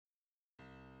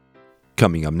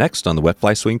Coming up next on the Wet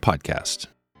Fly Swing podcast.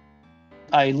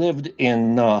 I lived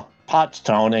in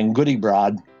Pottstown, and Goody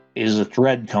Broad is a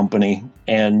thread company,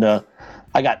 and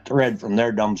I got thread from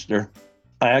their dumpster.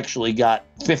 I actually got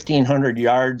 1,500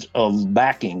 yards of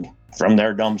backing from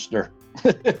their dumpster.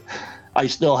 I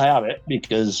still have it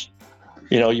because,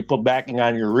 you put backing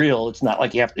on your reel. It's not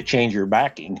like you have to change your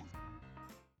backing.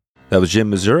 That was Jim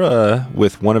Misiura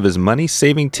with one of his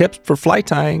money-saving tips for fly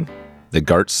tying. The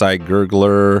Gartside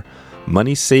Gurgler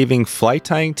money-saving fly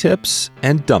tying tips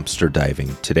and dumpster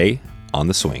diving today on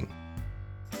The Swing.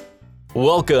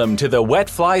 Welcome to the Wet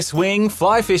Fly Swing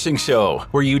Fly Fishing Show,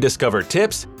 where you discover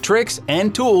tips, tricks,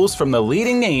 and tools from the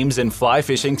leading names in fly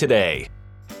fishing today.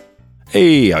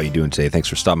 Hey, how you doing today? Thanks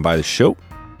for stopping by the show.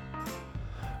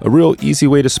 A real easy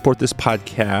way to support this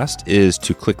podcast is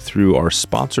to click through our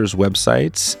sponsors'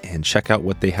 websites and check out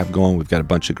what they have going. We've got a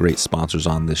bunch of great sponsors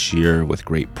on this year with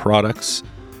great products.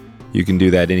 You can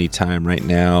do that anytime right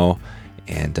now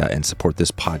and support this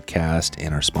podcast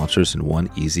and our sponsors in one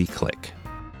easy click.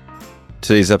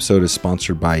 Today's episode is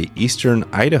sponsored by Eastern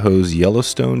Idaho's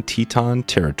Yellowstone Teton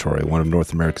Territory, one of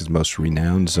North America's most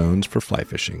renowned zones for fly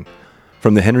fishing.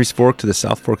 From the Henry's Fork to the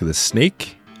South Fork of the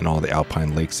Snake and all the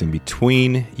alpine lakes in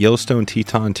between, Yellowstone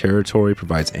Teton Territory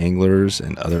provides anglers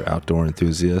and other outdoor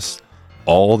enthusiasts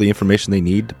all the information they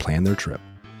need to plan their trip.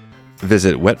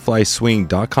 Visit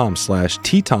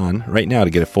wetflyswing.com/Teton right now to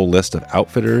get a full list of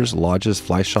outfitters, lodges,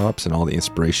 fly shops, and all the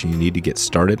inspiration you need to get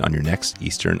started on your next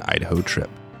Eastern Idaho trip.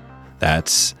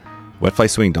 That's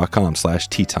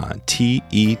wetflyswing.com/Teton,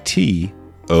 Teton.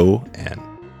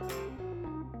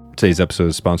 Today's episode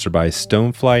is sponsored by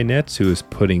Stonefly Nets, who is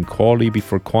putting quality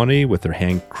before quantity with their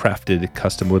handcrafted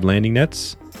custom wood landing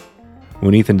nets.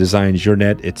 When Ethan designs your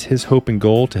net, it's his hope and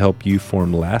goal to help you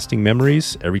form lasting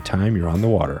memories every time you're on the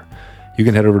water. You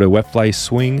can head over to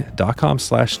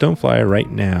wetflyswing.com/stonefly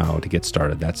right now to get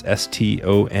started. That's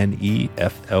STONEFLY.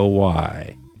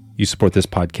 You support this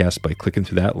podcast by clicking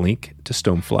through that link to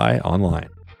Stonefly online.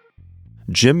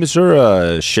 Jim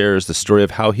Misiura shares the story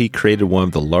of how he created one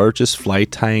of the largest fly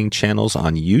tying channels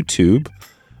on YouTube.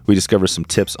 We discover some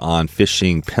tips on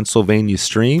fishing Pennsylvania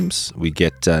streams. We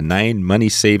get 9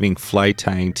 money-saving fly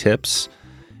tying tips,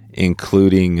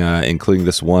 including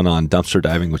this one on dumpster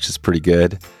diving, which is pretty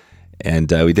good.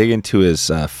 And we dig into his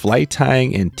fly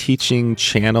tying and teaching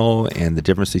channel and the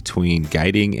difference between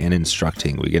guiding and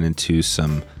instructing. We get into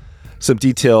some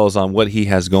details on what he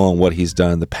has going, what he's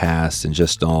done in the past, and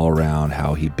just all around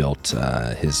how he built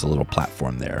his little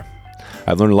platform there.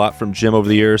 I've learned a lot from Jim over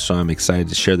the years, so I'm excited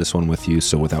to share this one with you.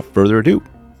 So without further ado,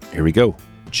 here we go.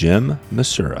 Jim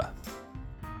Misiura.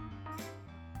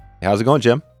 How's it going,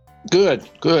 Jim? Good.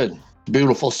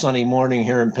 Beautiful sunny morning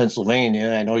here in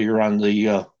Pennsylvania. I know you're on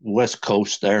the West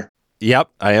Coast there. Yep,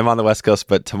 I am on the West Coast,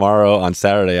 but tomorrow on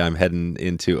Saturday, I'm heading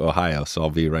into Ohio, so I'll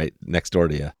be right next door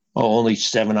to you. Oh, only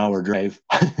 7-hour drive.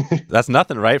 That's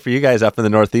nothing, right? For you guys up in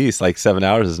the Northeast, like 7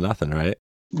 hours is nothing, right?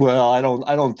 Well, I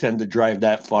don't tend to drive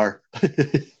that far.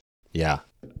 Yeah,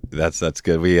 that's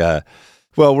good. We're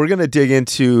going to dig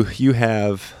into, you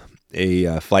have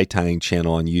a fly tying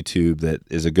channel on YouTube that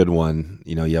is a good one.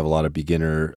 You have a lot of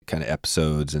beginner kind of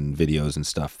episodes and videos and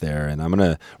stuff there. And we're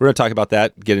going to talk about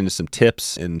that, get into some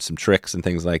tips and some tricks and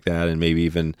things like that, and maybe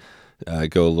even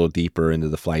go a little deeper into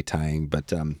the fly tying.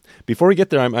 But before we get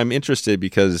there, I'm interested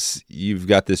because you've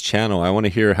got this channel. I want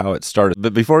to hear how it started.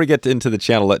 But before we get into the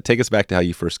channel, take us back to how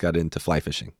you first got into fly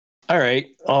fishing. All right.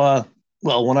 Well,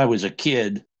 when I was a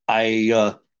kid,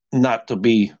 I, not to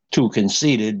be too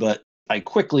conceited, but I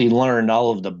quickly learned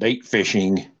all of the bait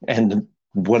fishing. And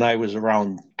when I was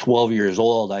around 12 years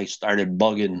old, I started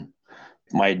bugging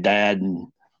my dad and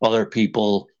other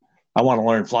people. I want to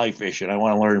learn fly fishing.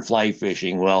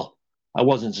 Well, I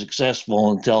wasn't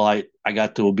successful until I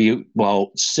got to be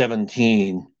about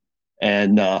 17.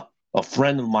 And a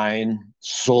friend of mine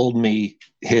sold me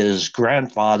his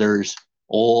grandfather's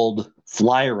old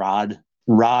fly rod,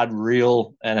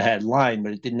 reel, and it had line,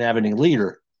 but it didn't have any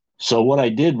leader. So what I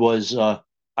did was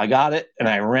I got it and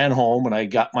I ran home and I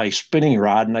got my spinning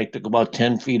rod and I took about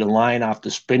 10 feet of line off the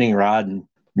spinning rod and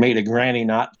made a granny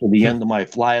knot to the end of my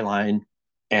fly line.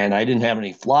 And I didn't have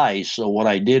any flies. So what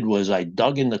I did was I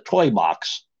dug in the toy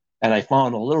box and I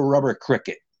found a little rubber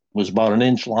cricket. It was about an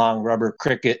inch long rubber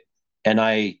cricket. And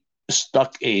I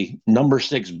stuck a number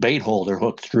 6 bait holder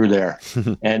hook through there.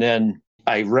 And then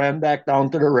I ran back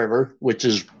down to the river, which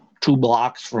is 2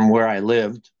 blocks from where I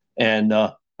lived. And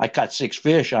I caught 6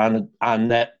 fish on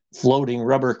that floating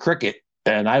rubber cricket,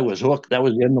 and I was hooked. That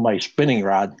was the end of my spinning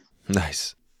rod.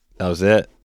 Nice. That was it.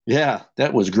 Yeah,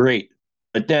 that was great.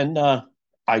 But then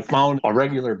I found a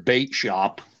regular bait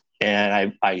shop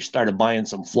And I started buying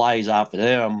some flies off of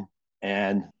them.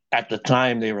 And at the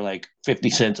time, they were like 50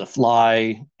 cents a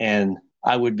fly. And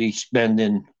I would be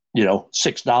spending,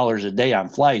 $6 a day on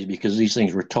flies because these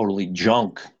things were totally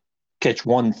junk. Catch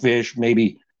one fish,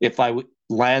 maybe if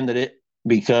landed it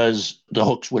because the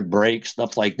hooks would break,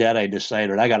 stuff like that, I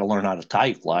decided I got to learn how to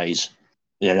tie flies,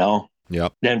 you know?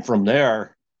 Yep. Then from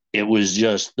there, it was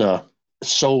just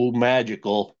so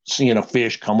magical seeing a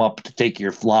fish come up to take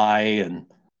your fly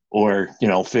or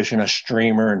fishing a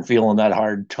streamer and feeling that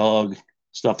hard tug,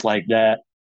 stuff like that.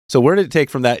 So where did it take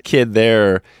from that kid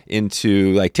there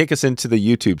into, like, take us into the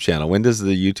YouTube channel? When does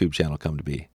the YouTube channel come to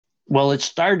be? Well, it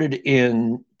started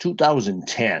in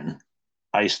 2010.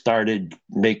 I started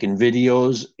making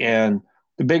videos, and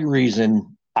the big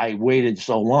reason I waited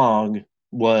so long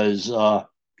was I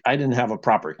didn't have a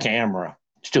proper camera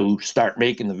to start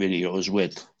making the videos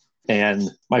with. And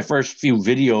my first few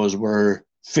videos were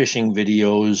fishing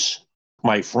videos.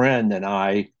 My friend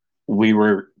and we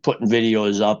were putting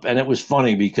videos up, and it was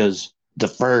funny because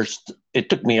it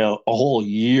took me a whole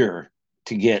year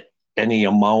to get any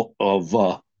amount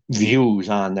of views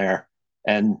on there.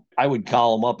 And I would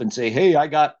call them up and say, hey, I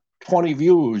got 20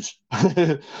 views.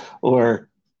 Or,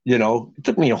 it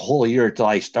took me a whole year till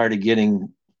I started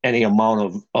getting any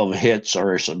amount of hits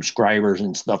or subscribers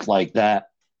and stuff like that.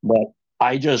 But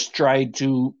I just tried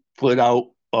to put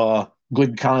out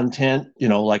good content,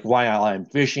 like while I'm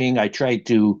fishing. I tried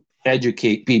to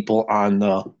educate people on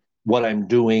what I'm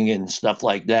doing and stuff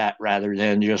like that, rather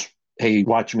than just, hey,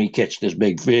 watch me catch this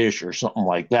big fish or something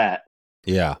like that.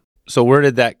 Yeah. So where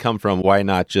did that come from? Why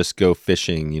not just go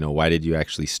fishing? Why did you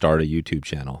actually start a YouTube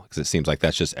channel? Because it seems like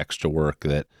that's just extra work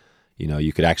that,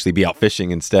 you could actually be out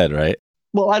fishing instead, right?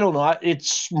 Well, I don't know.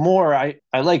 It's more, I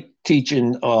like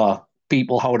teaching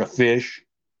people how to fish,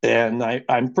 and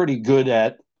I'm pretty good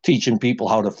at teaching people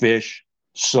how to fish.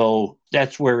 So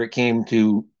that's where it came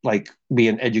to, like, be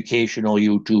an educational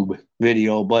YouTube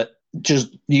video. But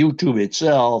just YouTube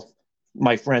itself,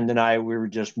 my friend and I, we were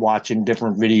just watching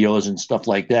different videos and stuff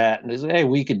like that. And they said, hey,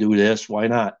 we could do this. Why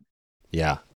not?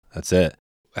 Yeah, that's it.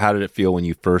 How did it feel when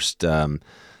you first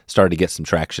started to get some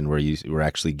traction where you were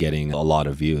actually getting a lot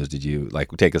of views? Did you,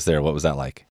 take us there? What was that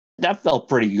like? That felt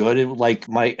pretty good. It, like,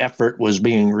 my effort was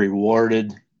being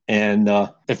rewarded, and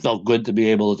it felt good to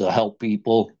be able to help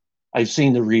people. I've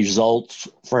seen the results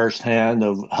firsthand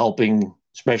of helping,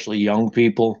 especially young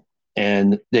people,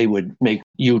 and they would make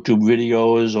YouTube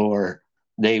videos, or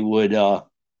they would.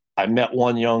 I met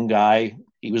one young guy.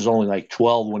 He was only like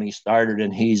 12 when he started,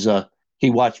 and he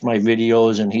watched my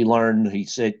videos and he learned.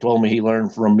 Told me he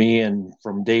learned from me and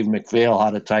from Dave McPhail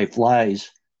how to tie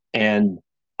flies. And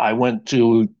I went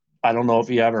to, I don't know if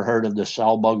you ever heard of the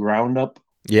Sow Bug Roundup.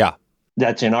 Yeah.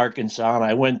 That's in Arkansas. And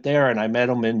I went there and I met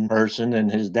him in person,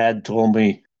 and his dad told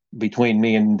me, between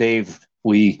me and Dave,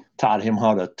 we taught him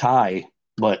how to tie.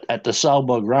 But at the Sow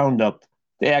Bug Roundup,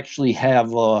 they actually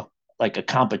have like a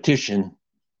competition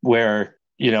where,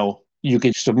 you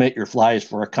could submit your flies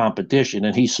for a competition,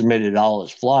 and he submitted all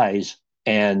his flies.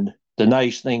 And the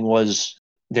nice thing was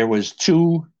there was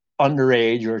 2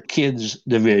 underage or kids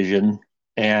division,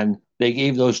 and they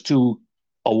gave those 2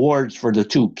 awards for the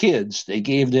 2 kids. They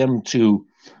gave them to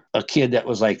a kid that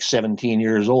was like 17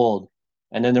 years old.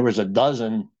 And then there was a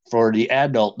dozen for the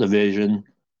adult division,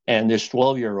 and this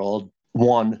 12-year-old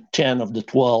won 10 of the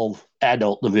 12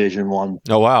 adult division won.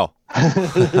 Oh, wow.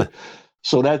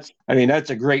 So that's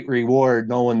a great reward,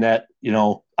 knowing that,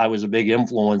 I was a big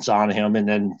influence on him, and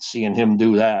then seeing him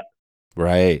do that.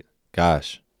 Right.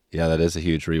 Gosh. Yeah, that is a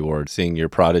huge reward, seeing your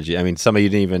prodigy. I mean, somebody you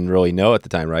didn't even really know at the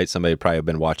time, right? Somebody probably had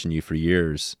been watching you for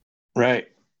years. Right.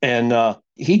 And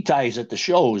he ties at the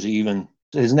shows even.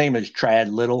 His name is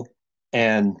Trad Little.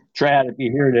 And Trad, if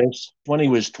you hear this, when he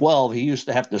was 12, he used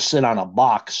to have to sit on a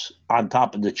box on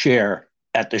top of the chair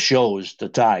at the shows to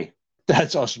tie.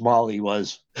 That's how small he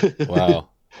was. Wow.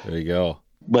 There you go.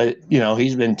 But,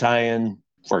 he's been tying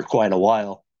for quite a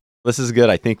while. This is good.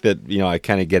 I think that, I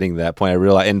kind of getting to that point, I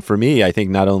realize, and for me, I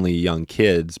think not only young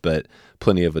kids, but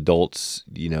plenty of adults,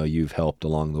 you've helped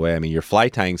along the way. I mean, your fly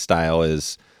tying style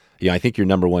is, I think your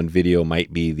number one video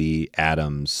might be the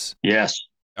Adams. Yes.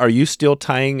 Are you still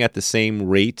tying at the same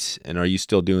rate, and are you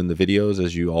still doing the videos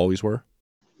as you always were?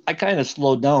 I kind of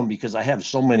slowed down because I have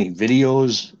so many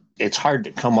videos. It's hard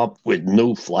to come up with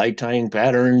new fly tying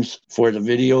patterns for the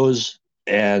videos.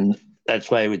 And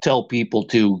that's why I would tell people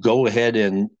to go ahead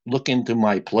and look into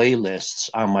my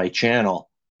playlists on my channel.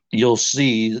 You'll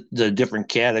see the different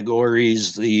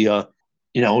categories, the,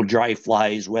 dry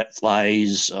flies, wet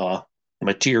flies,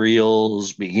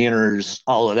 materials, beginners,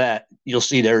 all of that. You'll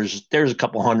see there's a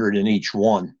couple hundred in each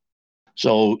one.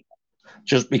 So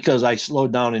just because I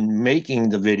slowed down in making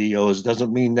the videos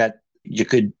doesn't mean that you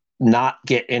could not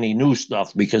get any new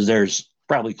stuff, because there's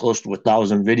probably close to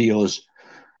 1,000 videos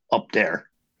up there.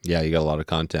 Yeah, you got a lot of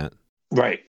content.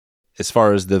 Right. As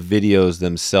far as the videos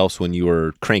themselves, when you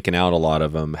were cranking out a lot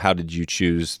of them, how did you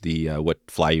choose the what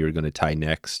fly you were going to tie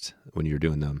next when you were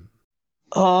doing them?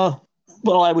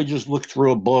 Well, I would just look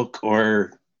through a book,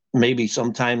 or maybe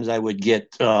sometimes I would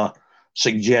get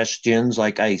suggestions,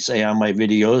 like I say on my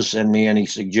videos, send me any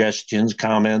suggestions,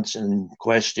 comments, and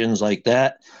questions like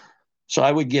that. So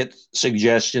I would get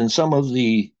suggestions. Some of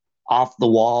the off the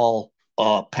wall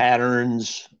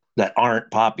patterns that aren't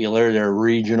popular, they're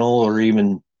regional or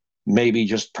even maybe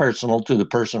just personal to the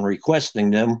person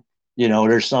requesting them.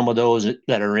 There's some of those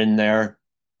that are in there.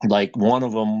 Like one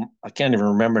of them, I can't even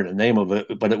remember the name of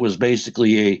it, but it was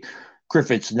basically a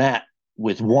Griffith's gnat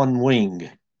with one wing.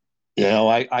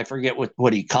 I forget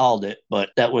what he called it, but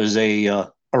that was a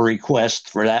request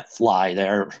for that fly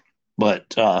there.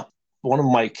 But one of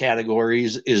my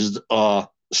categories is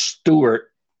Stewart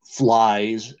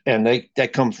flies, and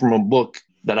that comes from a book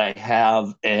that I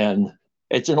have, and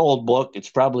it's an old book. It's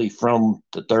probably from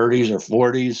the 30s or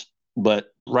 40s,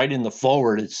 but right in the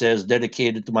forward it says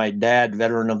dedicated to my dad,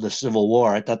 veteran of the Civil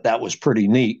War. I thought that was pretty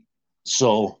neat.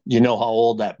 So you know how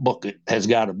old that book has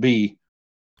got to be.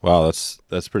 Wow,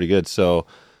 that's pretty good. So,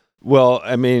 well,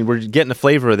 I mean, we're getting a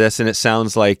flavor of this, and it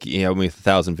sounds like, with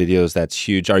 1,000 videos, that's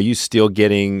huge. Are you still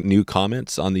getting new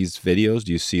comments on these videos?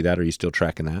 Do you see that? Are you still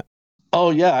tracking that? Oh,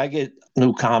 yeah, I get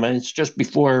new comments. Just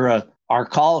before our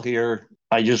call here,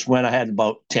 I had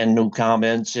about 10 new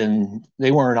comments, and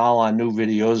they weren't all on new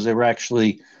videos. They were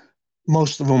actually,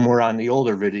 most of them were on the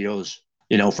older videos,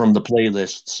 from the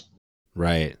playlists.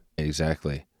 Right,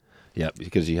 exactly. Yeah,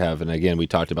 because you have, and again, we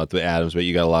talked about the Adams, but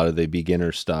you got a lot of the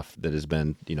beginner stuff that has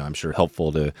been, I'm sure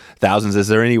helpful to thousands. Is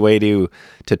there any way to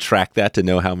track that, to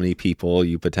know how many people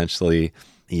you potentially,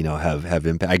 have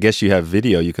impact? I guess you have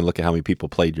video. You can look at how many people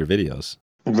played your videos.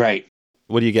 Right.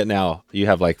 What do you get now? You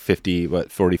have like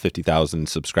 50,000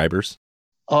 subscribers?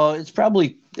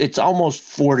 It's almost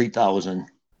 40,000.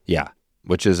 Yeah,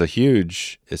 which is a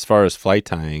huge, as far as fly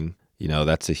tying,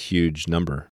 that's a huge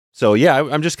number. So yeah,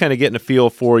 I'm just kind of getting a feel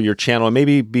for your channel. And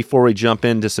maybe before we jump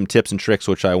into some tips and tricks,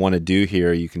 which I want to do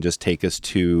here, you can just take us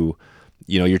to,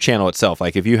 your channel itself.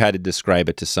 Like if you had to describe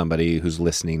it to somebody who's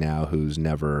listening now, who's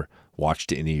never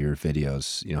watched any of your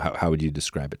videos, how would you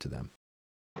describe it to them?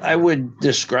 I would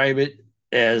describe it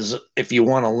as, if you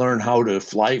want to learn how to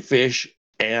fly fish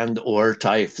and or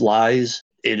tie flies,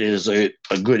 it is a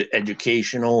good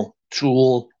educational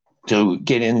tool to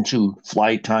get into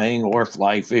fly tying or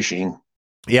fly fishing.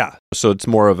 Yeah. So it's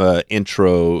more of a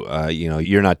intro,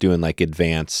 you're not doing like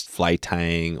advanced fly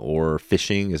tying or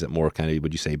fishing. Is it more kind of,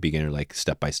 would you say beginner, like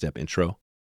step-by-step intro?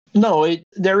 No,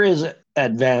 there is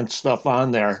advanced stuff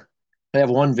on there. I have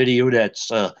one video that's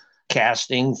fly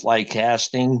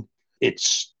casting.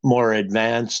 It's more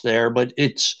advanced there, but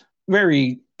it's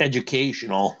very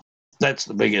educational. That's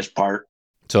the biggest part.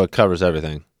 So it covers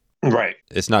everything. Right.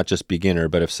 It's not just beginner,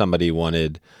 but if somebody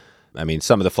wanted,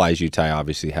 some of the flies you tie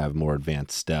obviously have more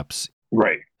advanced steps.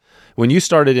 Right. When you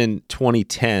started in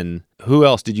 2010, who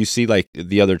else did you see, like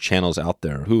the other channels out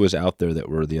there? Who was out there that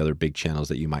were the other big channels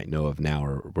that you might know of now,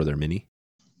 or were there many?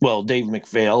 Well, Dave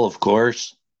McPhail, of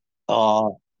course.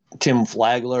 Tim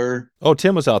Flagler. Oh,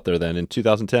 Tim was out there then in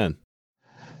 2010.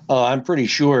 I'm pretty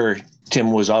sure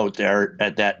Tim was out there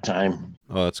at that time.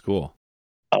 Oh, that's cool.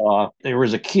 There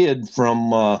was a kid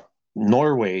from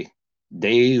Norway,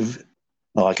 Dave.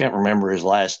 Oh, I can't remember his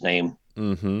last name.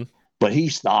 Mm-hmm. But he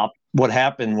stopped. What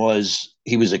happened was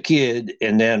he was a kid,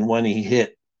 and then when he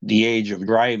hit the age of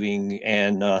driving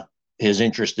and his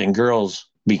interest in girls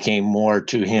became more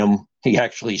to him, he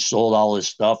actually sold all his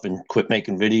stuff and quit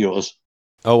making videos.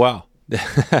 Oh, wow.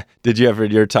 Did you ever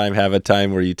in your time have a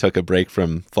time where you took a break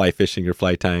from fly fishing or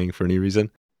fly tying for any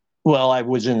reason? Well, I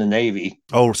was in the Navy.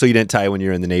 Oh, so you didn't tie when you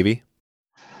were in the Navy?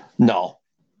 No.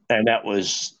 And that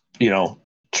was,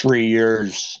 3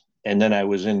 years, and then I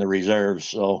was in the reserves.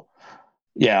 So,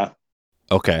 yeah.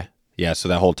 Okay. Yeah, so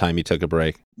that whole time you took a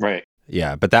break. Right.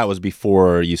 Yeah, but that was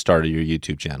before you started your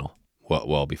YouTube channel.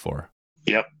 Well before.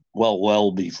 Yep.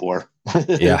 Well before.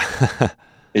 Yeah.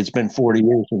 It's been 40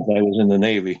 years since I was in the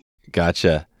Navy.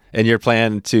 Gotcha. And your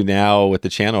plan to now with the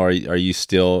channel, are you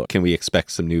still, can we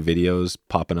expect some new videos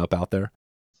popping up out there?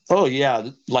 Oh, yeah.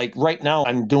 Like right now,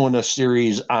 I'm doing a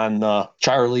series on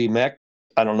Charlie Meck.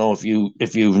 I don't know if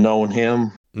you've known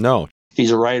him. No.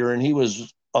 He's a writer, and he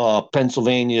was a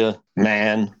Pennsylvania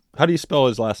man. How do you spell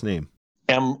his last name?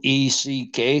 Meck.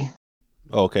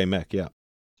 Oh, okay, Meck, yeah.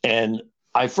 And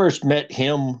I first met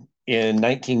him in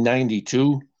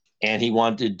 1992. and he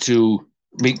wanted to,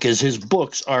 because his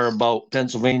books are about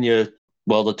Pennsylvania.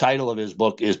 Well, the title of his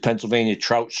book is Pennsylvania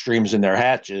Trout Streams and Their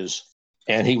Hatches,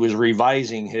 and he was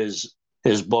revising his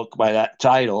book by that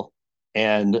title.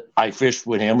 And I fished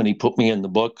with him, and he put me in the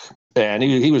book. And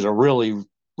he was a really,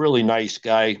 really nice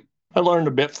guy. I learned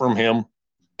a bit from him.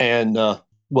 And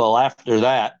well, after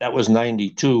that was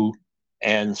 92.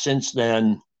 And since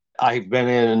then, I've been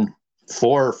in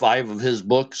 4 or 5 of his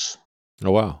books.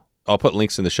 Oh, wow. I'll put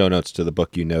links in the show notes to the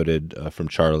book you noted from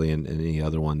Charlie and any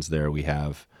other ones there we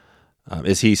have.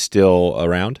 Is he still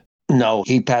around? No,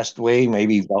 he passed away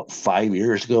maybe about 5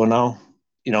 years ago now.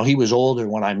 You know, he was older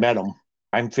when I met him.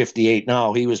 I'm 58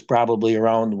 now. He was probably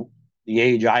around the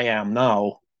age I am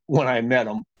now when I met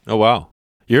him. Oh, wow.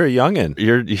 You're a youngin'.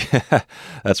 Yeah,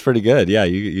 that's pretty good. Yeah,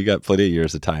 you got plenty of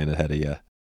years of tying ahead of you.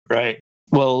 Right.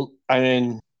 Well, I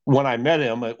mean, when I met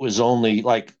him, it was only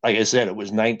like I said, it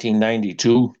was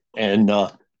 1992, and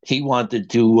he wanted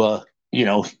to,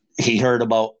 he heard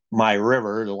about my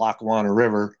river, the Lackawanna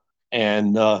River,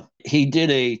 and he did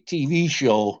a TV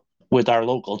show with our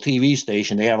local TV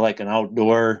station. They have like an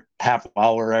outdoor half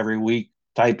hour every week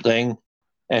type thing,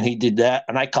 and he did that.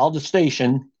 And I called the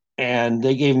station, and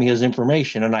they gave me his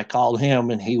information, and I called him,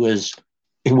 and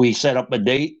we set up a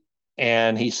date.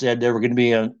 And he said there were going to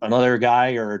be another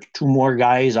guy or 2 more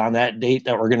guys on that date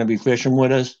that were going to be fishing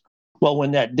with us. Well,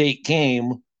 when that date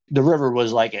came, the river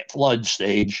was like at flood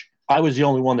stage. I was the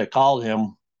only one that called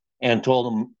him and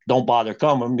told him, don't bother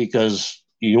coming because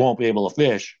you won't be able to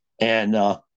fish. And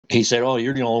he said, oh,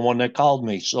 you're the only one that called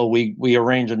me. So we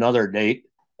arranged another date,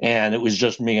 and it was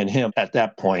just me and him at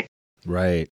that point.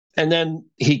 Right. And then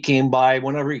he came by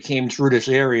whenever he came through this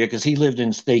area, because he lived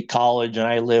in State College and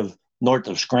I live north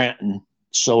of Scranton.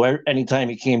 So anytime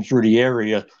he came through the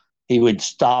area, he would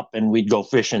stop and we'd go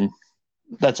fishing.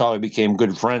 That's how I became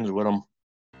good friends with him.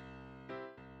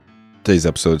 Today's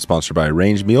episode is sponsored by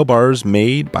Range Meal Bars,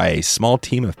 made by a small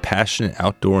team of passionate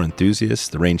outdoor enthusiasts.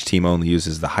 The Range team only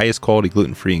uses the highest quality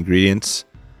gluten-free ingredients,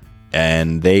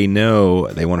 and they know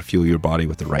they want to fuel your body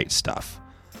with the right stuff.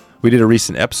 We did a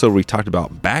recent episode where we talked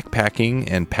about backpacking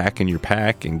and packing your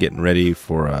pack and getting ready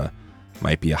for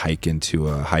might be a hike into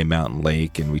a high mountain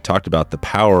lake. And we talked about the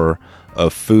power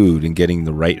of food and getting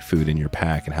the right food in your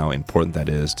pack and how important that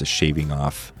is to shaving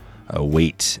off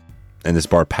weight. And this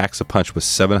bar packs a punch with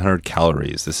 700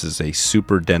 calories. This is a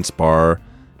super dense bar,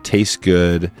 tastes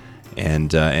good,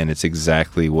 and it's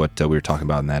exactly what we were talking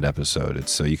about in that episode.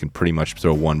 It's so you can pretty much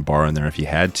throw 1 bar in there if you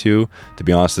had to. To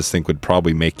be honest, this thing would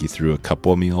probably make you through a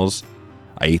couple of meals.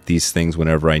 I eat these things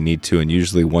whenever I need to, and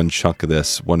usually 1 chunk of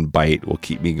this, 1 bite, will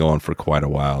keep me going for quite a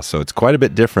while. So it's quite a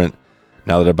bit different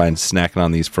now that I've been snacking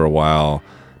on these for a while,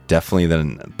 definitely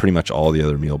than pretty much all the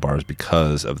other meal bars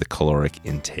because of the caloric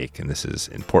intake. And this is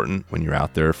important when you're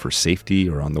out there for safety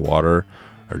or on the water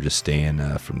or just staying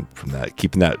from that,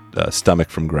 keeping that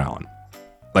stomach from growling.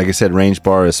 Like I said, Range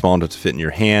Bar is small enough to fit in your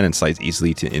hand and slides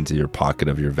easily into your pocket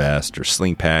of your vest or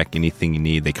sling pack, anything you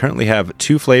need. They currently have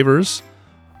 2 flavors.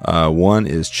 One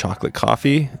is chocolate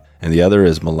coffee, and the other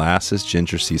is molasses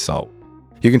ginger sea salt.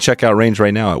 You can check out Range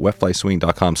right now at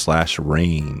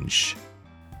wetflyswing.com/range.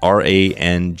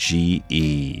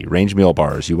 RANGE. Range Meal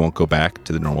Bars. You won't go back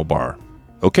to the normal bar.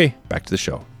 Okay, back to the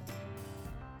show.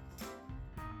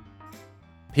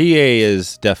 PA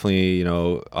is definitely,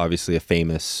 obviously a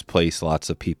famous place. Lots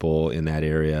of people in that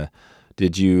area.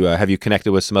 Did you have you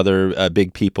connected with some other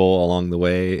big people along the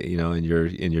way, in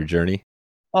your journey?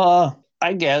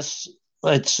 I guess.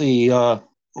 Let's see.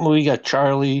 We got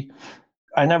Charlie.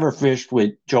 I never fished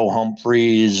with Joe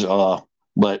Humphreys,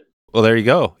 but... Well, there you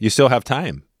go. You still have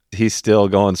time. He's still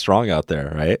going strong out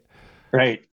there, right?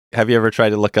 Right. Have you ever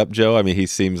tried to look up Joe? I mean, he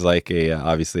seems like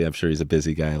obviously, I'm sure he's a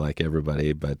busy guy like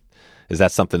everybody, but is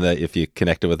that something that if you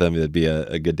connected with him, it'd be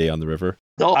a good day on the river?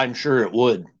 Oh, I'm sure it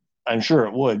would.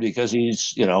 Because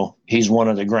he's one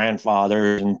of the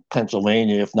grandfathers in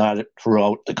Pennsylvania, if not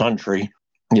throughout the country.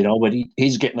 But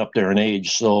he's getting up there in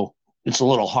age, so it's a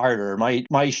little harder.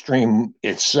 My stream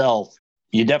itself,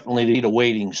 you definitely need a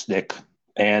wading stick.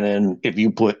 And then if you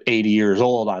put 80 years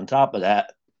old on top of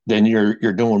that, then you're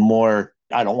doing more.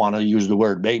 I don't want to use the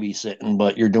word babysitting,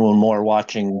 but you're doing more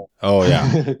watching. Oh,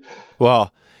 yeah.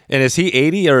 Well, and is he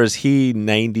 80 or is he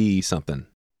 90 something?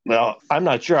 Well, I'm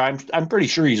not sure. I'm pretty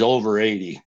sure he's over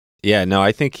 80. Yeah, no,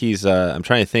 I think he's, I'm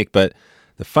trying to think, but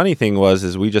the funny thing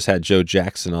is we just had Joe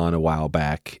Jackson on a while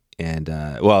back,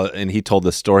 and he told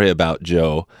the story about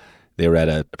Joe. They were at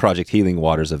a Project Healing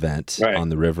Waters event on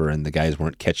the river, and the guys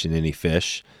weren't catching any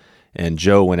fish. And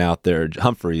Joe went out there,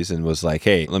 Humphreys, and was like,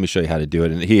 hey, let me show you how to do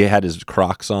it. And he had his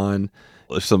Crocs on,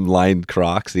 some lined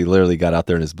Crocs. He literally got out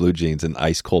there in his blue jeans in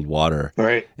ice cold water,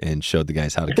 Right. and showed the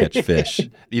guys how to catch fish,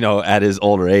 at his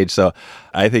older age. So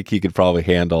I think he could probably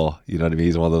handle, what I mean?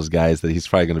 He's one of those guys that he's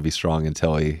probably going to be strong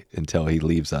until he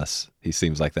leaves us. He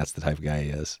seems like that's the type of guy he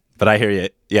is. But I hear you.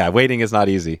 Yeah, waiting is not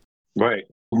easy. Right.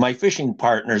 My fishing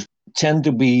partners tend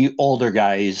to be older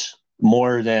guys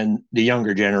more than the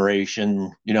younger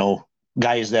generation,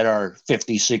 guys that are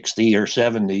 50, 60, or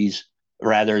 70s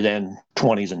rather than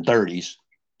 20s and 30s.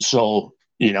 So,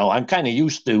 I'm kind of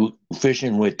used to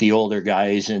fishing with the older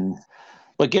guys.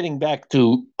 But getting back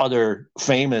to other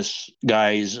famous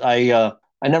guys, I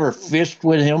never fished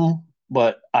with him,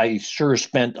 but I sure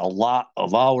spent a lot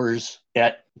of hours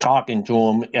at talking to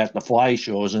him at the fly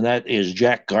shows, and that is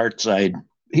Jack Gartside.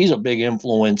 He's a big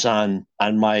influence on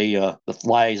my the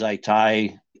flies I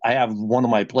tie. I have one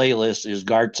of my playlists is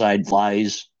Gartside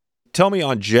flies. Tell me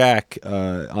on Jack,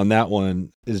 on that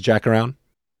one, is Jack around?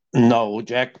 No,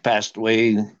 Jack passed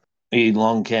away. He had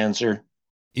lung cancer.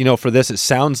 For this, it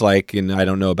sounds like, and I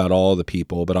don't know about all the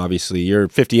people, but obviously you're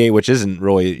 58, which isn't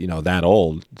really, that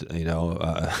old,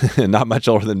 not much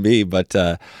older than me. But,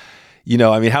 I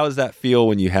mean, how does that feel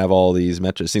when you have all these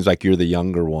metrics? It seems like you're the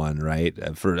younger one, right?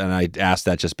 And I ask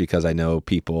that just because I know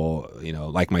people,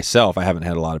 like myself, I haven't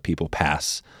had a lot of people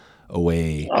pass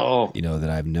away, that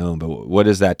I've known. But what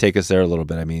does that take us there a little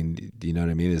bit? I mean, do you know what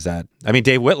I mean?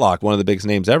 Dave Whitlock, one of the biggest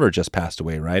names ever, just passed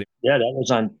away, right? Yeah, that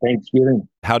was on Thanksgiving.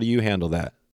 How do you handle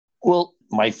that? Well,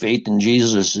 my faith in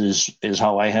Jesus is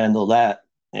how I handle that.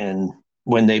 And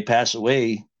when they pass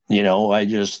away,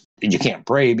 you can't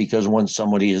pray because once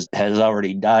somebody has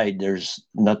already died, there's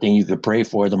nothing you could pray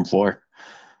for them for.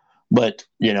 But,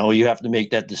 you have to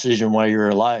make that decision while you're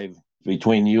alive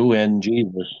between you and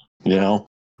Jesus,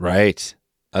 Right.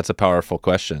 That's a powerful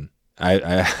question.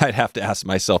 I'd have to ask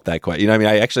myself that question.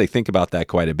 I actually think about that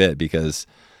quite a bit because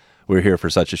we're here for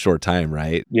such a short time,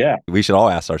 right? Yeah. We should all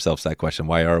ask ourselves that question.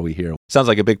 Why are we here? Sounds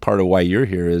like a big part of why you're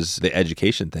here is the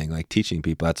education thing, like teaching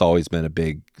people. That's always been a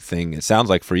big thing. It sounds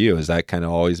like for you, has that kind of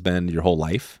always been your whole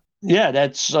life? Yeah,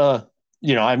 that's, I'm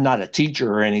not a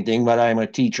teacher or anything, but I'm a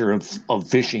teacher of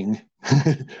fishing,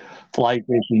 fly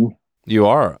fishing. You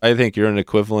are. I think you're an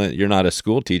equivalent. You're not a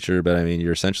school teacher, but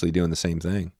you're essentially doing the same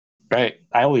thing. Right.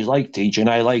 I always like teaching.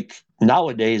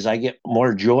 Nowadays, I get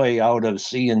more joy out of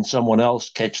seeing someone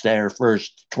else catch their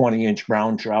first 20-inch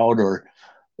brown trout or,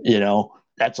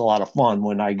 that's a lot of fun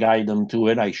when I guide them to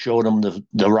it. I show them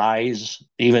the rise.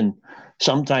 Even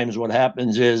sometimes what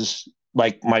happens is,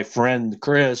 like my friend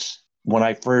Chris, when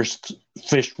I first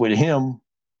fished with him,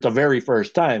 the very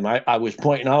first time, I was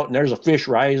pointing out, and there's a fish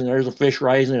rising,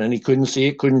 and he couldn't see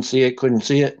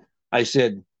it. I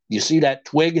said, you see that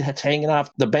twig that's hanging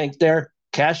off the bank there?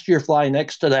 Cast your fly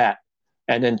next to that.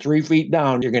 And then 3 feet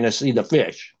down, you're going to see the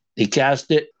fish. He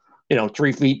cast it,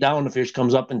 3 feet down, the fish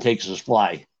comes up and takes his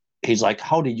fly. He's like,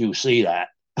 how did you see that?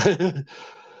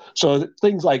 So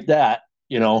things like that,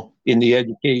 in the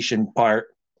education part,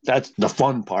 that's the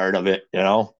fun part of it,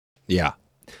 Yeah.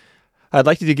 I'd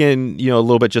like to dig in, a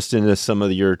little bit just into some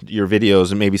of your videos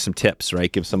and maybe some tips, right?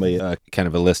 Give somebody kind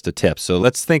of a list of tips. So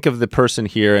let's think of the person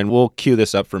here, and we'll cue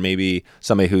this up for maybe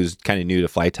somebody who's kind of new to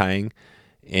fly tying.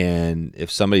 And if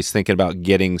somebody's thinking about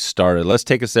getting started, let's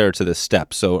take us there to the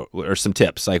steps. Or some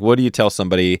tips. Like, what do you tell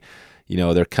somebody,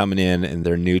 they're coming in and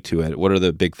they're new to it? What are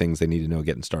the big things they need to know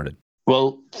getting started?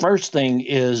 Well, first thing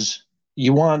is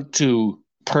you want to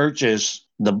purchase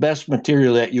the best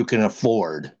material that you can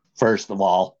afford, first of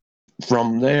all.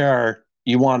 From there,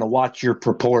 you want to watch your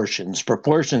proportions.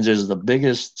 Proportions is the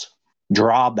biggest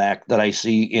drawback that I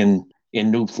see in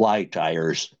new fly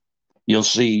tires. You'll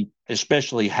see,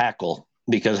 especially hackle,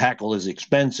 because hackle is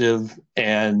expensive,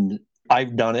 and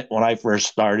I've done it when I first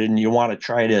started, and you want to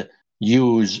try to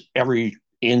use every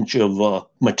inch of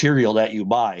material that you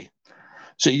buy.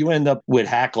 So you end up with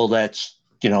hackle that's,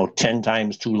 10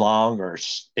 times too long, or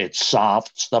it's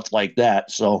soft, stuff like that.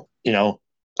 So,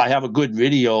 I have a good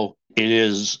video. It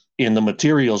is in the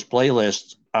materials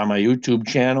playlist on my YouTube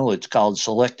channel. It's called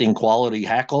Selecting Quality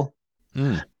Hackle.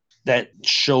 That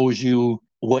shows you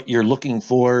what you're looking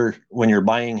for when you're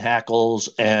buying hackles.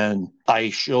 And I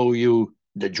show you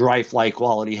the dry fly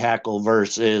quality hackle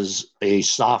versus a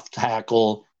soft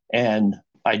hackle. And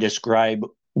I describe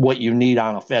what you need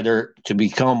on a feather to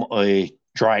become a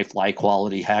dry fly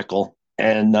quality hackle.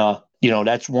 And,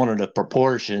 that's one of the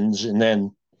proportions. And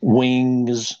then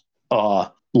wings, a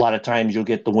lot of times you'll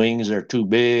get the wings, they're too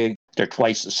big. They're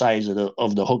twice the size of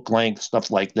the hook length,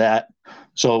 stuff like that.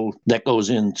 So that goes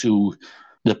into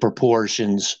the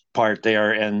proportions part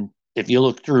there. And if you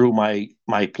look through my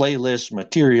playlist,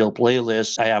 material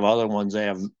playlist, I have other ones. I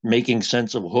have making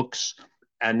sense of hooks.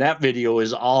 And that video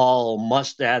is all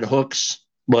mustad hooks.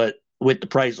 But with the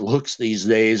price of hooks these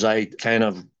days, I kind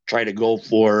of try to go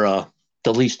for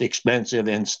the least expensive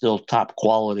and still top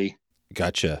quality.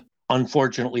 Gotcha.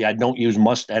 Unfortunately, I don't use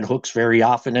mustad hooks very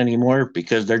often anymore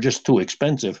because they're just too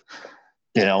expensive.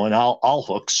 And all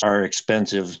hooks are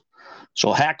expensive.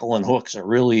 So hackle and hooks are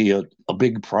really a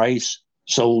big price.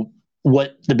 So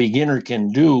what the beginner can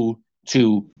do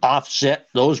to offset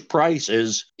those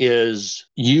prices is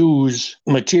use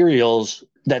materials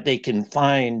that they can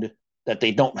find that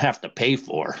they don't have to pay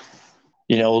for.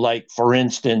 Like for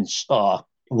instance,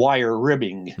 wire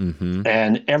ribbing. Mm-hmm.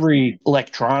 And every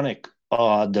electronic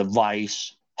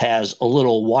device has a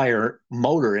little wire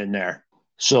motor in there.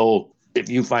 So if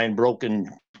you find broken,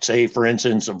 say, for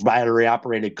instance, a battery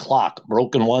operated clock,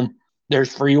 broken one,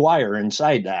 there's free wire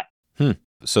inside that.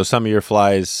 So some of your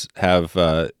flies have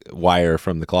wire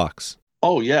from the clocks.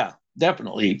 Oh, yeah,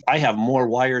 definitely. I have more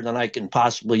wire than I can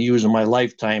possibly use in my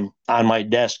lifetime on my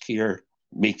desk here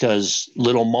because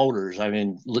little motors. I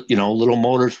mean, little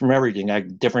motors from everything,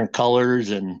 like different colors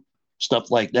and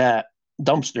stuff like that.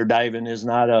 Dumpster diving is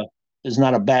not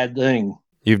a bad thing.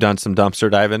 You've done some dumpster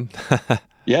diving?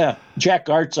 Yeah. Jack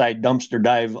Gartside dumpster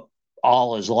dive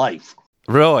all his life.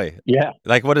 Really? Yeah.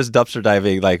 Like, what is dumpster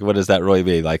diving? Like, what does that really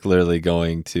mean? Like, literally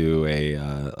going to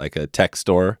a tech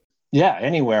store? Yeah,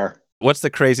 anywhere. What's the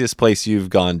craziest place you've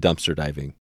gone dumpster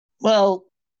diving? Well,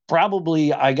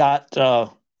 probably I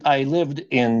lived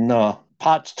in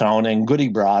Pottstown, and Goody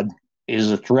Broad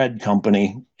is a thread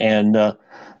company, and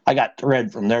I got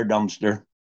thread from their dumpster.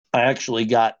 I actually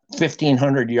got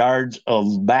 1,500 yards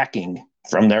of backing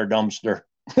from their dumpster.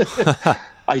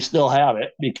 I still have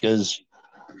it because,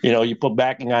 you put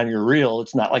backing on your reel.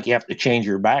 It's not like you have to change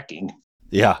your backing.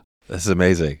 Yeah, that's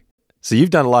amazing. So you've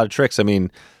done a lot of tricks. I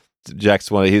mean,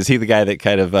 Jack's is he the guy that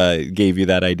kind of gave you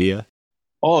that idea?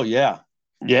 Oh, yeah.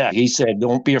 Yeah, he said,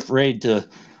 don't be afraid to...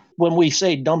 When we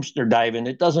say dumpster diving,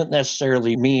 it doesn't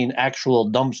necessarily mean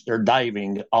actual dumpster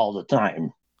diving all the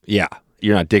time. Yeah,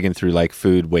 you're not digging through like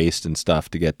food waste and stuff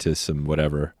to get to some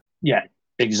whatever. Yeah,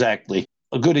 exactly.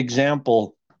 A good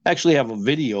example, I actually have a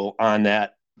video on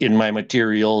that in my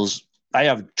materials. I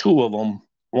have two of them.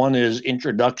 One is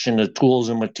Introduction to Tools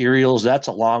and Materials. That's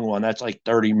a long one. That's like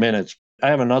 30 minutes. I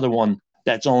have another one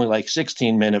that's only like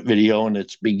 16-minute video, and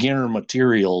it's Beginner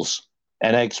Materials.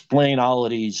 And I explain all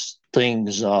of these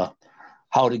things,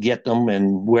 how to get them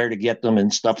and where to get them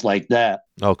and stuff like that.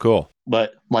 Oh, cool.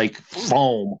 But like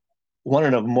foam, one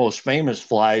of the most famous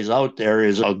flies out there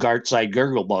is a Gartside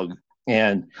Gurgler bug.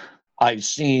 And I've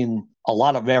seen a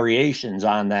lot of variations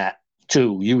on that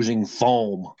too, using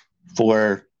foam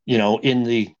for,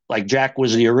 like Jack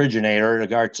was the originator, the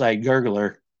Gartside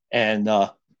Gurgler. And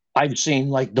I've seen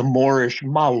like the Moorish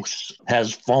mouse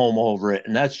has foam over it.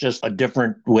 And that's just a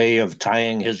different way of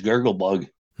tying his Gurgler bug.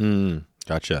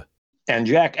 Gotcha. And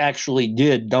Jack actually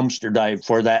did dumpster dive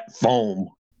for that foam.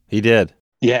 He did?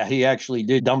 Yeah, he actually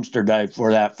did dumpster dive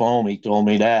for that foam. He told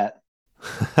me that.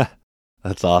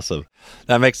 That's awesome.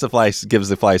 That gives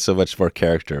the fly so much more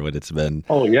character when it's been,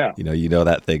 oh yeah,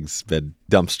 that thing's been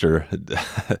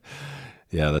dumpster.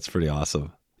 Yeah, that's pretty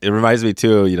awesome. It reminds me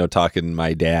too, talking to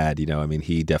my dad,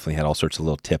 he definitely had all sorts of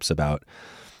little tips about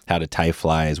how to tie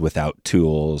flies without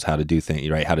tools, how to do things,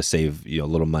 right? How to save, a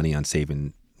little money on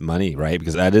saving money, right?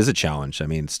 Because that is a challenge. I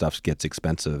mean, stuff gets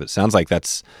expensive. It sounds like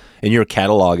that's in your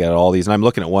catalog at all these. And I'm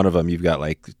looking at one of them. You've got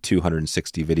like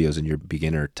 260 videos in your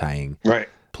beginner tying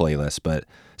playlist, but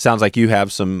sounds like you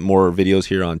have some more videos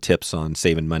here on tips on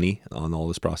saving money on all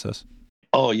this process.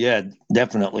 Oh yeah,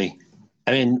 definitely.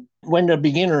 I mean, when the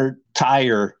beginner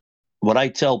tire, what I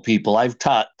tell people, I've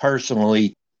taught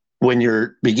personally, when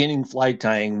you're beginning fly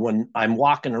tying, when I'm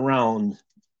walking around,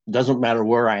 doesn't matter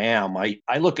where I am,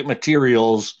 I look at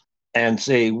materials and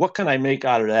say, what can I make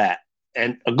out of that?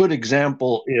 And a good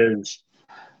example is,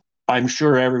 I'm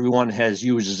sure everyone has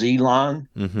used Zelon,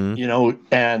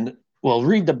 and well,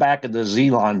 read the back of the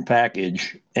Zelon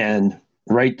package, and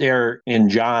right there in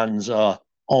John's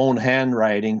own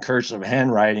handwriting, cursive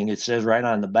handwriting, it says right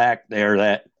on the back there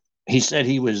that he said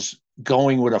he was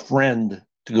going with a friend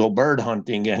to go bird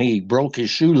hunting, and he broke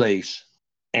his shoelace,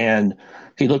 and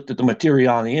he looked at the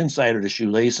material on the inside of the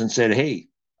shoelace and said, hey,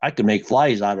 I could make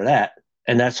flies out of that.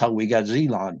 And that's how we got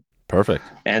Zelon. Perfect.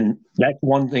 And that's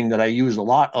one thing that I use a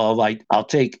lot of. I'll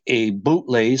take a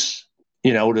bootlace,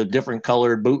 the different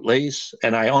colored bootlace,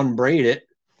 and I unbraid it,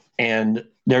 and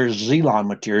there's Zelon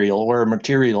material, or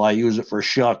material. I use it for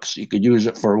shucks. You could use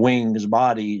it for wings,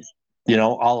 bodies,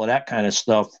 all of that kind of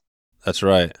stuff. That's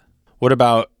right. What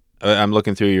about, I'm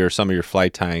looking through some of your fly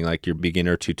tying, like your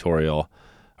beginner tutorial.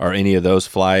 Are any of those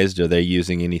flies, are they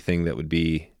using anything that would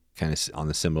be kind of on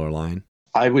the similar line?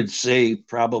 I would say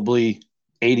probably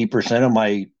 80%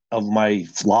 of my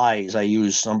flies, I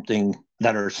use something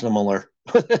that are similar.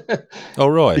 Oh,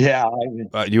 really? Yeah.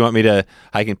 Do you want me to,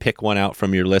 I can pick one out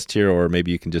from your list here, or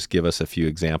maybe you can just give us a few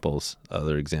examples,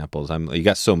 other examples. You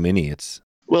got so many.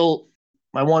 Well,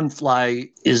 my one fly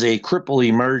is a cripple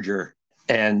emerger,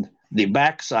 and the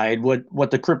backside,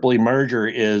 what the cripple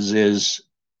emerger is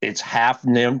it's half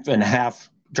nymph and half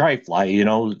dry fly.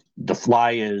 The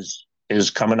fly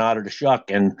is coming out of the shuck,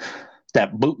 and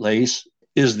that bootlace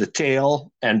is the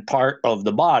tail and part of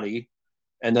the body,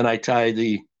 and then I tie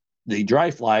the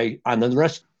dry fly on the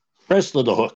rest of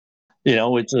the hook.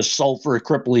 It's a sulfur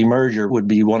cripple emerger would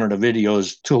be one of the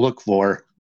videos to look for.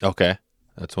 Okay,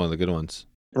 that's one of the good ones.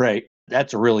 Right.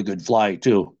 That's a really good fly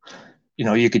too.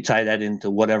 You could tie that into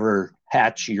whatever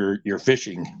hatch you're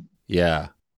fishing. Yeah.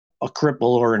 A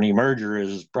cripple or an emerger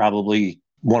is probably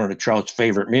one of the trout's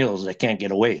favorite meals. They can't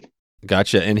get away.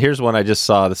 Gotcha. And here's one I just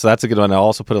saw. So that's a good one. I'll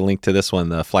also put a link to this one,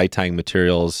 the Fly Tying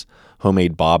Materials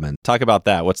homemade bobbin. Talk about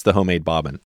that. What's the homemade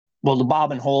bobbin? Well, the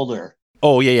bobbin holder.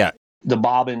 Oh, yeah. The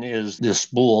bobbin is the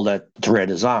spool that thread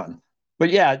is on. But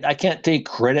yeah, I can't take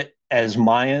credit as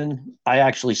mine. I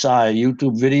actually saw a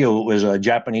YouTube video. It was a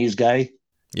Japanese guy.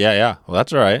 Yeah. Well,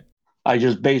 that's all right. I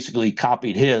just basically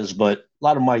copied his, but a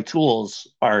lot of my tools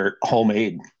are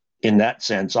homemade in that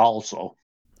sense also.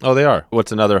 Oh, they are.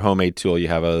 What's another homemade tool you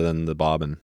have other than the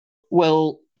bobbin?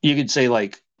 Well, you could say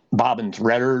like bobbin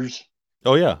threaders.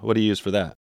 Oh, yeah. What do you use for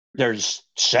that? There's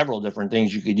several different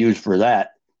things you could use for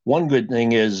that. One good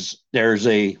thing is there's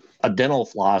a dental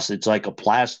floss. It's like a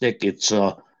plastic. It's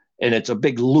a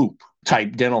big loop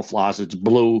type dental floss. It's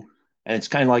blue, and it's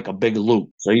kind of like a big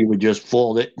loop. So you would just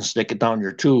fold it and stick it down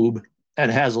your tube,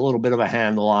 and it has a little bit of a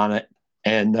handle on it.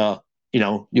 And,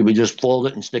 you would just fold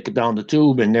it and stick it down the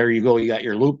tube, and there you go. You got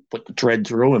your loop, put the thread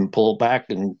through and pull it back,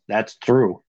 and that's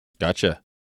through. Gotcha.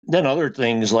 Then other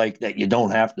things like that you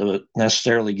don't have to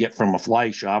necessarily get from a fly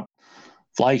shop.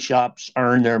 Fly shops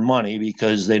earn their money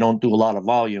because they don't do a lot of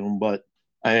volume,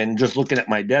 and just looking at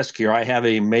my desk here, I have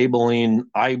a Maybelline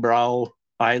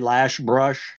eyelash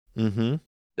brush. Mm-hmm.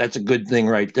 That's a good thing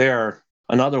right there.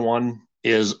 Another one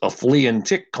is a flea and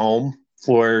tick comb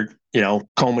for,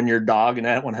 combing your dog, and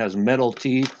that one has metal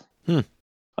teeth.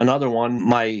 Another one,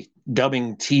 my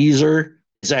dubbing teaser,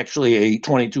 is actually a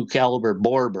 22 caliber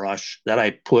bore brush that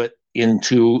I put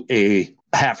into a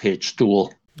half hitch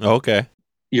tool. Okay.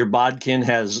 Your bodkin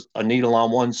has a needle on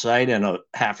one side and a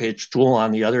half hitch tool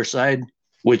on the other side,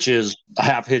 which is a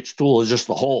half hitch tool is just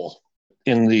a hole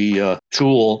in the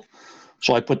tool.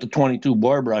 So I put the 22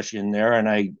 bore brush in there and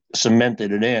I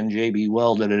cemented it in, JB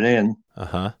welded it in.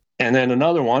 Uh-huh. And then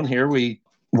another one here,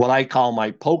 what I call my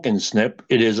poke and snip,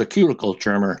 it is a cuticle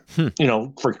trimmer,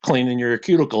 for cleaning your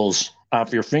cuticles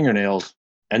off your fingernails.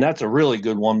 And that's a really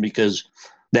good one because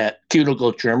that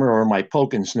cuticle trimmer or my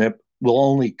poke and snip will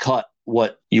only cut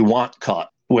what you want cut.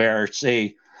 Where,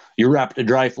 say, you wrapped a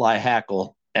dry fly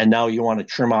hackle and now you want to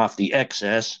trim off the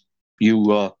excess,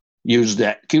 you use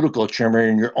that cuticle trimmer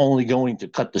and you're only going to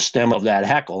cut the stem of that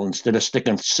hackle instead of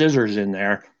sticking scissors in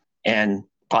there and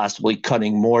possibly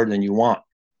cutting more than you want.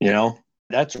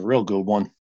 That's a real good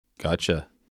one. Gotcha.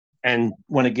 And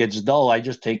when it gets dull, I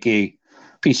just take a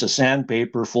piece of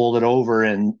sandpaper, fold it over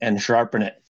and sharpen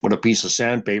it with a piece of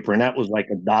sandpaper. And that was like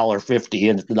 $1.50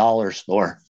 in the dollar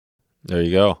store. There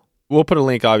you go. We'll put a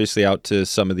link, obviously, out to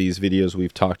some of these videos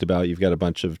we've talked about. You've got a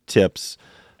bunch of tips,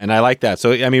 and I like that.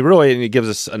 So, really, it gives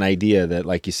us an idea that,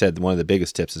 like you said, one of the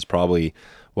biggest tips is probably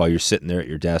while you're sitting there at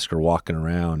your desk or walking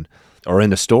around or in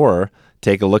the store,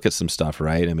 take a look at some stuff,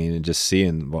 right? And just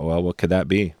seeing, well, what could that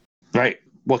be? Right.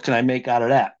 What can I make out of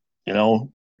that?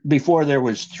 Before there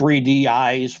was 3D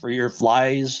eyes for your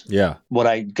flies. Yeah. What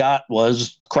I got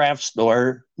was craft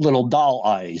store little doll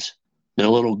eyes. The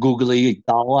little googly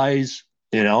doll eyes,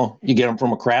 you get them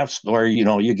from a craft store,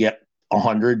 you get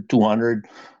 100, 200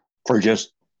 for just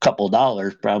a couple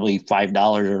dollars, probably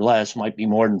 $5 or less, might be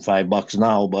more than $5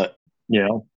 now, but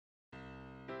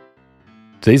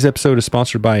Today's episode is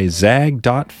sponsored by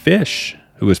Zag.Fish,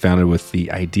 who was founded with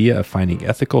the idea of finding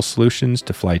ethical solutions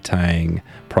to fly tying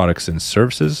products and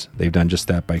services. They've done just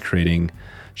that by creating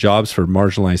jobs for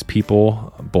marginalized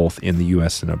people, both in the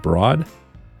U.S. and abroad.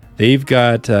 They've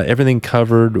got everything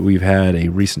covered. We've had a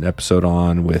recent episode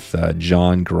on with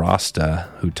John Grosta,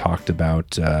 who talked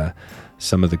about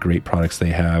some of the great products they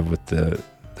have with the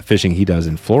fishing he does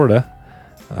in Florida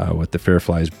with the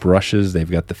Fairflies brushes. They've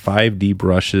got the 5D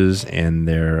brushes and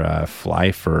their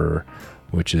fly fur,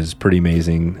 which is pretty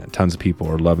amazing. Tons of people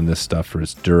are loving this stuff for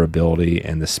its durability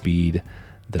and the speed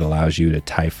that allows you to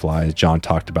tie flies. John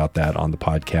talked about that on the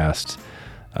podcast.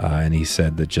 And he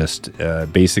said that just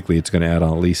basically it's going to add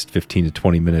on at least 15 to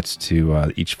 20 minutes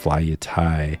to each fly you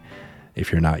tie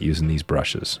if you're not using these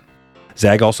brushes.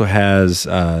 Zag also has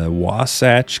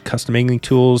Wasatch custom angling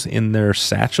tools in their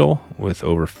satchel with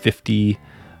over 50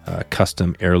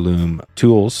 custom heirloom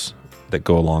tools that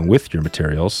go along with your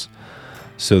materials.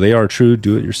 So they are a true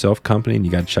do-it-yourself company, and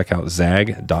you got to check out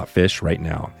zag.fish right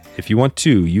now. If you want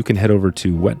to, you can head over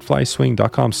to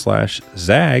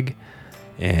wetflyswing.com/zag,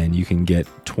 and you can get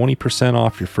 20%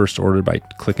 off your first order by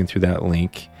clicking through that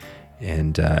link.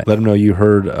 And let them know you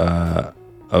heard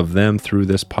of them through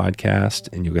this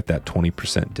podcast, and you'll get that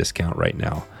 20% discount right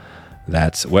now.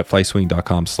 That's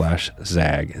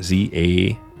wetflyswing.com/zag,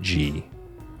 Z-A-G.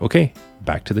 Okay,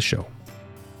 back to the show.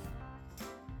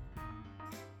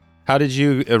 How did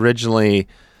you originally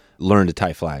learn to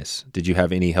tie flies? Did you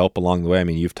have any help along the way? I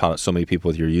mean, you've taught so many people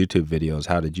with your YouTube videos.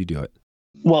 How did you do it?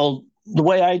 Well, the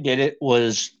way I did it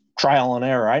was trial and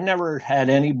error. I never had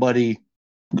anybody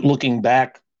looking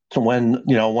back to when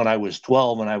I was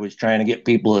 12 and I was trying to get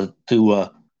people to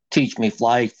teach me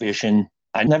fly fishing.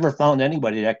 I never found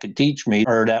anybody that could teach me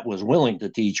or that was willing to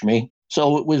teach me.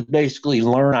 So it was basically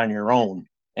learn on your own.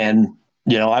 And,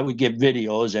 I would give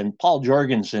videos, and Paul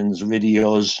Jorgensen's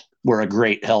videos were a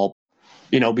great help.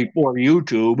 Before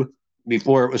YouTube,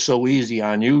 before it was so easy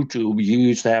on YouTube, you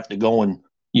used to have to go and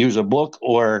use a book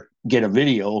or get a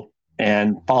video,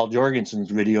 and Paul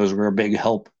Jorgensen's videos were a big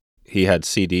help. He had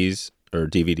CDs or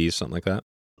DVDs, something like that?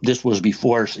 This was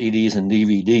before CDs and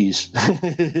DVDs.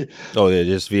 Oh, yeah,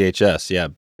 just VHS, yeah.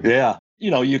 Yeah.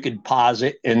 You could pause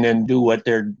it and then do what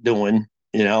they're doing,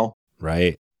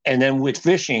 Right. And then with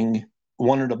fishing,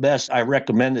 one of the best I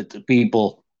recommend it to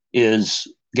people is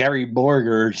Gary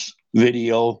Borger's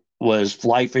video was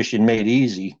Fly Fishing Made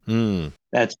Easy.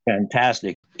 That's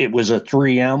fantastic. It was a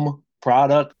 3M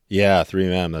product. Yeah,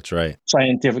 3M, that's right.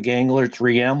 Scientific Angler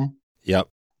 3M. Yep.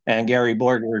 And Gary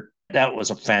Borger, that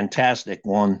was a fantastic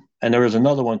one. And there was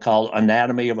another one called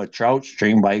Anatomy of a Trout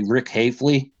Stream by Rick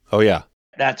Hafley. Oh, yeah.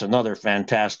 That's another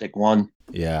fantastic one.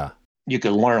 Yeah. You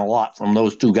could learn a lot from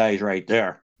those two guys right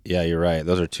there. Yeah, you're right.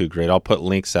 Those are two great. I'll put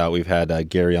links out. We've had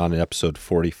Gary on in episode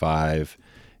 45,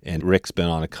 and Rick's been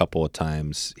on a couple of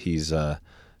times. He's he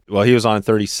was on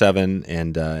 37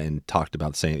 and talked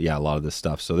about saying, a lot of this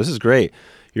stuff. So this is great.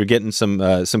 You're getting some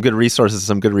good resources,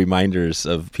 some good reminders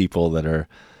of people that are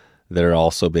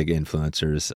also big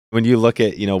influencers. When you look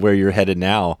at where you're headed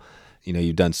now,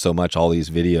 you've done so much, all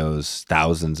these videos,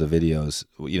 thousands of videos.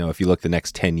 If you look the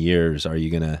next 10 years, are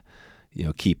you gonna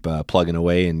keep plugging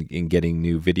away and getting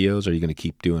new videos? Are you going to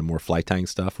keep doing more fly tying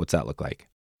stuff? What's that look like?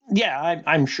 Yeah,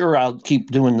 I'm sure I'll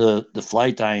keep doing the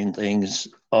fly tying things,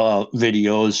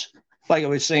 videos. Like I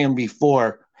was saying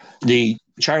before, the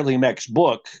Charlie Meck's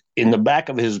book, in the back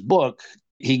of his book,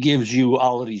 he gives you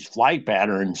all of these fly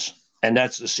patterns. And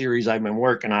that's the series I've been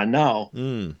working on now.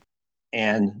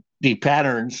 And the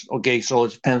patterns, okay, so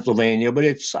it's Pennsylvania, but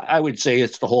I would say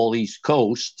it's the whole East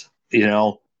Coast,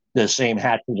 The same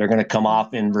hatches are going to come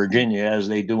off in Virginia as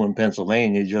they do in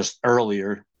Pennsylvania, just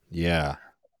earlier. Yeah.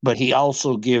 But he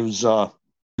also gives the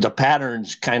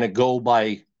patterns kind of go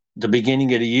by the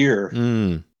beginning of the year.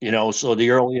 So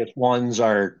the earliest ones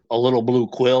are a little blue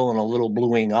quill and a little blue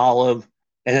wing olive.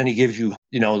 And then he gives you,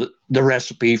 the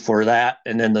recipe for that,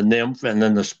 and then the nymph, and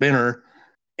then the spinner,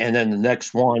 and then the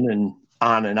next one, and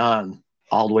on,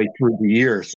 all the way through the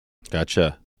years.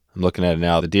 Gotcha. I'm looking at it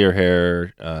now. The deer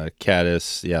hair,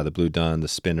 caddis, the blue dun, the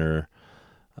spinner,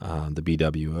 the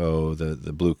BWO,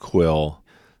 the blue quill.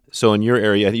 So in your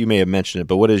area, you may have mentioned it,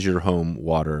 but what is your home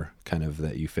water kind of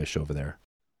that you fish over there?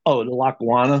 Oh, the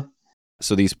Lackawanna.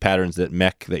 So these patterns that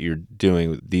Meck that you're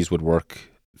doing, these would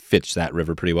fit that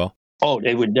river pretty well? Oh,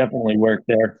 they would definitely work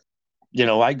there.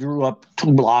 I grew up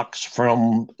 2 blocks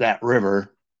from that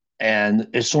river, and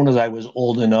as soon as I was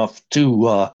old enough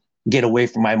to get away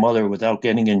from my mother without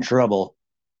getting in trouble,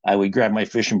 I would grab my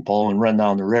fishing pole and run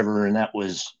down the river. And that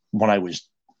was when I was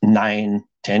 9,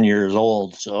 10 years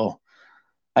old. So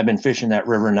I've been fishing that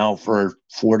river now for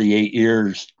 48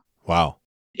 years. Wow.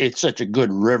 It's such a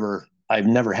good river. I've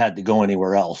never had to go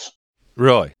anywhere else.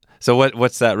 Really? So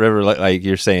what's that river like? Like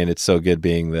you're saying it's so good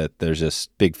being that there's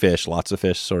just big fish, lots of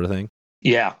fish sort of thing?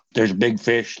 Yeah, there's big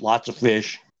fish, lots of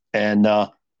fish. And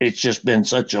it's just been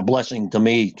such a blessing to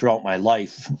me throughout my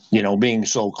life, being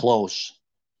so close.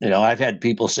 I've had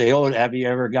people say, oh, have you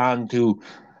ever gone to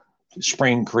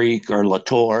Spring Creek or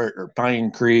Latort or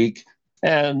Pine Creek?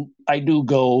 And I do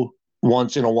go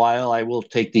once in a while. I will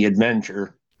take the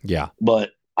adventure. Yeah.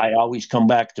 But I always come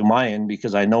back to mine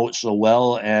because I know it so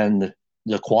well, and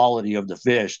the quality of the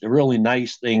fish. The really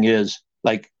nice thing is,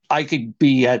 like I could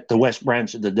be at the West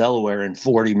Branch of the Delaware in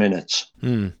 40 minutes.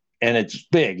 Hmm. And it's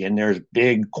big, and there's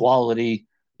big quality,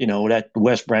 that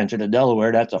West Branch of the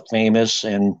Delaware, that's a famous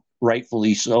and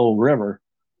rightfully so river.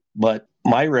 But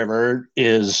my river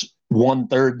is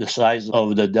 1/3 the size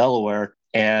of the Delaware,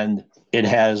 and it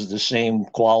has the same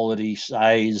quality,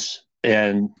 size,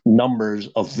 and numbers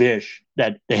of fish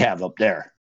that they have up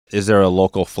there. Is there a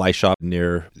local fly shop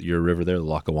near your river there, the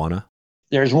Lackawanna?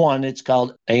 There's one, it's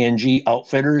called A&G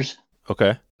Outfitters.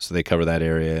 Okay. So they cover that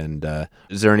area. And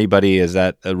is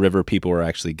that a river people are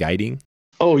actually guiding?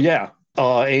 Oh, yeah.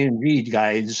 A&G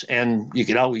guides, and you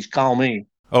can always call me.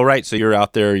 Oh, right. So you're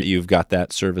out there. You've got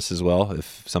that service as well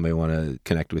if somebody want to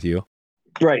connect with you.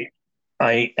 Right.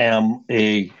 I am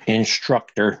a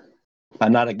instructor.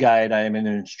 I'm not a guide. I am an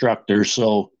instructor.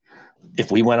 So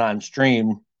if we went on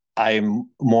stream, I'm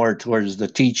more towards the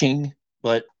teaching,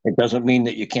 but it doesn't mean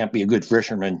that you can't be a good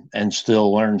fisherman and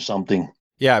still learn something.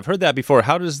 Yeah, I've heard that before.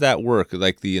 How does that work?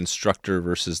 Like the instructor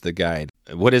versus the guide?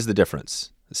 What is the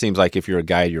difference? It seems like if you're a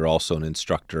guide, you're also an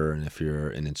instructor. And if you're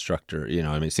an instructor,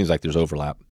 it seems like there's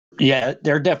overlap. Yeah,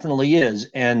 there definitely is.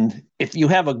 And if you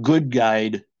have a good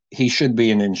guide, he should be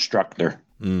an instructor.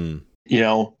 Mm.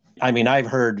 I've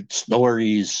heard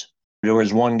stories. There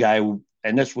was one guy,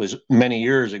 and this was many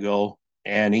years ago,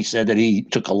 and he said that he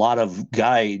took a lot of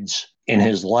guides in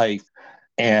his life,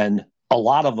 and a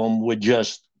lot of them would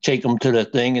just take him to the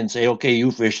thing and say, okay, you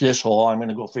fish this hole, I'm going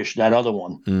to go fish that other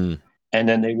one. Mm. And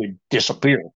then they would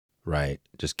disappear. Right.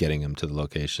 Just getting them to the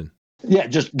location. Yeah,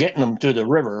 just getting them to the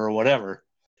river or whatever.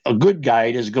 A good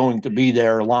guide is going to be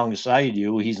there alongside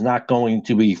you. He's not going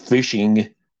to be fishing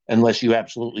unless you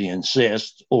absolutely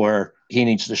insist, or he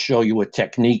needs to show you a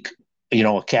technique,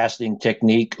 a casting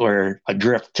technique or a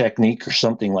drift technique or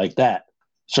something like that.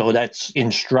 So that's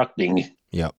instructing.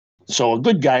 Yep. So a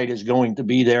good guide is going to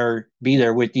be there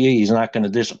with you. He's not going to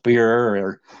disappear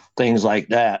or things like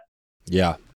that.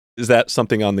 Yeah. Is that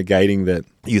something on the guiding that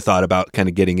you thought about kind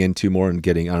of getting into more and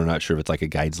I'm not sure if it's like a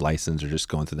guide's license or just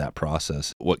going through that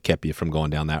process? What kept you from going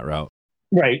down that route?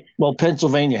 Right. Well,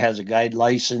 Pennsylvania has a guide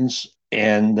license.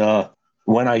 And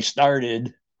when I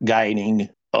started guiding,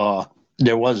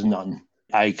 there was none.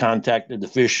 I contacted the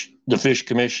fish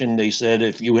commission. They said,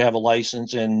 if you have a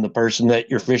license and the person that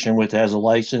you're fishing with has a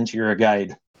license, you're a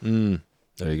guide. There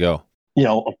you go.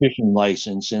 A fishing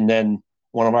license. And then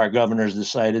one of our governors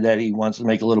decided that he wants to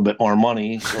make a little bit more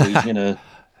money. So he's going to,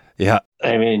 yeah.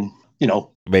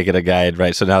 Make it a guide,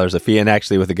 right? So now there's a fee. And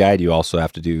actually with a guide, you also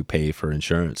have to pay for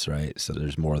insurance, right? So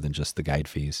there's more than just the guide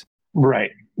fees.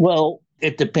 Right. Well,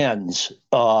 it depends.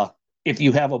 If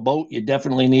you have a boat, you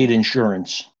definitely need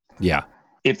insurance. Yeah.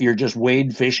 If you're just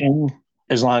wade fishing,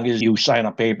 as long as you sign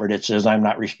a paper that says I'm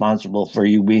not responsible for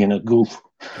you being a goof.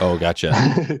 Oh,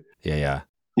 gotcha. Yeah.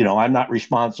 I'm not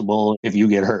responsible if you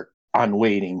get hurt on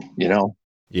wading,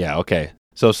 Yeah, okay.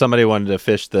 So if somebody wanted to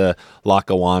fish the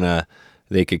Lackawanna,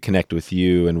 they could connect with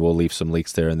you and we'll leave some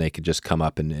links there and they could just come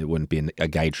up and it wouldn't be a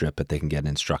guide trip, but they can get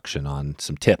instruction on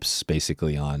some tips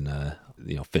basically on,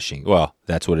 fishing. Well,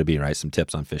 that's what it'd be, right? Some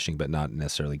tips on fishing, but not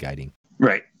necessarily guiding.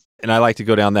 Right. And I like to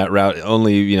go down that route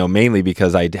only, mainly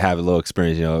because I have a little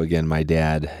experience. Again, my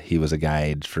dad, he was a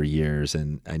guide for years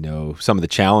and I know some of the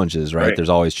challenges, right? There's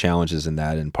always challenges in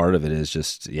that. And part of it is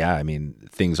just,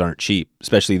 things aren't cheap,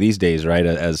 especially these days, right?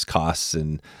 As costs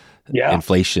and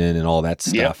inflation and all that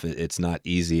stuff, it's not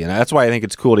easy. And that's why I think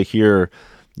it's cool to hear,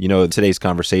 today's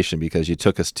conversation because you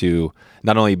took us to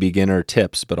not only beginner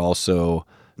tips, but also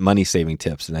money saving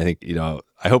tips. And I think,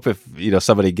 I hope if,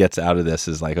 somebody gets out of this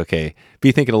is like, okay,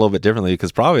 be thinking a little bit differently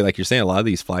because probably like you're saying, a lot of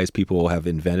these flies people have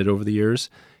invented over the years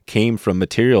came from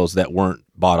materials that weren't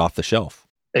bought off the shelf.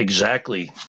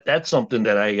 Exactly. That's something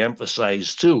that I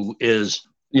emphasize too is,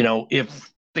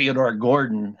 if Theodore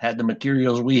Gordon had the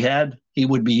materials we had, he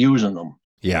would be using them.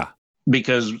 Yeah.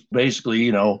 Because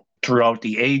basically, throughout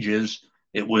the ages,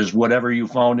 it was whatever you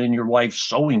found in your wife's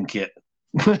sewing kit.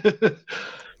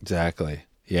 Exactly.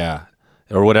 Yeah.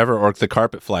 Or whatever, or the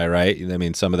carpet fly, right?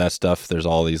 Some of that stuff, there's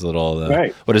all these little,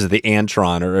 what is it, the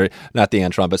Antron, or not the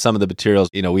Antron, but some of the materials,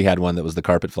 we had one that was the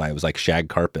carpet fly. It was like shag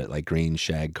carpet, like green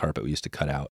shag carpet we used to cut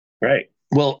out. Right.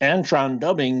 Well, Antron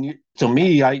dubbing, to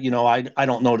me, I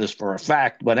don't know this for a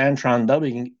fact, but Antron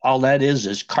dubbing, all that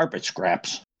is carpet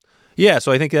scraps. Yeah,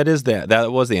 so I think that was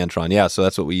the Antron. Yeah, so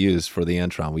that's what we used for the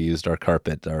Antron. We used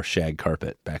our shag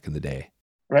carpet back in the day.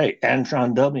 Right.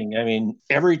 Antron dubbing.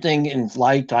 Everything in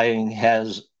fly tying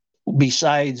has,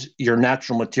 besides your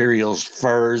natural materials,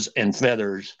 furs and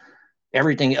feathers,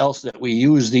 everything else that we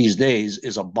use these days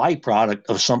is a byproduct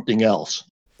of something else.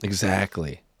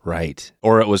 Exactly. Right.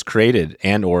 Or it was created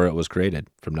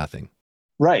from nothing.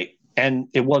 Right. And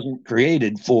it wasn't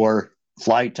created for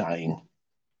fly tying.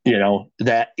 You know,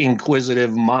 that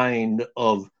inquisitive mind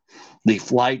of the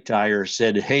fly tyer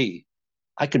said, hey,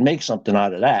 I could make something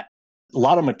out of that. A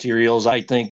lot of materials, I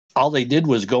think all they did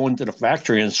was go into the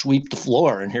factory and sweep the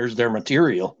floor, and here's their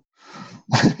material.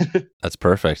 That's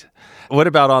perfect. What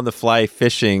about on the fly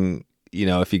fishing? You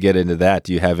know, if you get into that,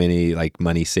 do you have any like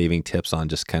money saving tips on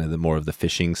just kind of the more of the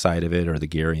fishing side of it or the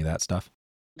gear, any of that stuff?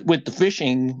 With the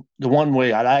fishing, the one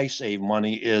way that I save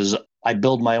money is I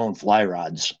build my own fly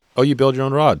rods. Oh, you build your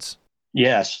own rods?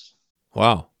 Yes.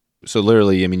 Wow. So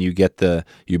literally, I mean,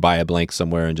 you buy a blank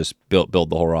somewhere and just build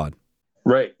the whole rod.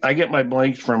 Right. I get my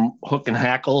blanks from Hook and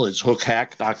Hackle. It's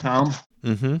hookhack.com.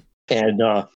 Mm-hmm. And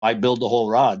I build the whole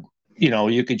rod. You know,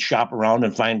 you could shop around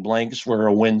and find blanks for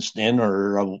a Winston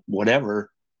or a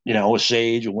whatever, you know, a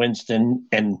Sage, a Winston,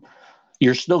 and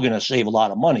you're still going to save a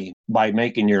lot of money by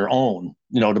making your own.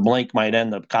 You know, the blank might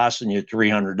end up costing you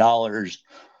 $300,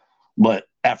 but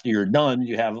after you're done,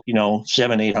 you have, you know,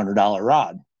 $700-800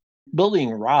 rod.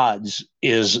 Building rods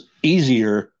is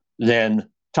easier than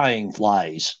tying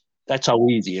flies. That's how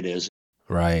easy it is.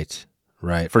 Right.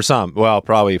 Right. For some, well,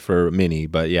 probably for many,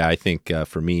 but yeah, I think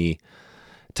for me,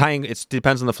 tying, it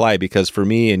depends on the fly because for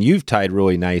me, and you've tied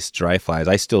really nice dry flies,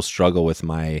 I still struggle with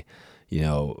my, you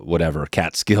know, whatever,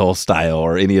 Catskill style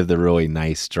or any of the really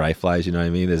nice dry flies, you know what I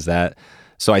mean?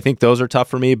 So I think those are tough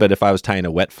for me, but if I was tying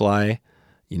a wet fly,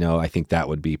 you know, I think that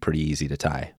would be pretty easy to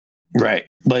tie. Right.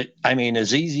 But I mean,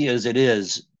 as easy as it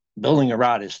is, building a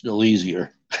rod is still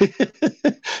easier.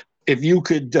 If you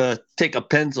could take a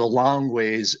pencil long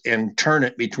ways and turn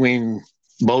it between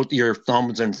both your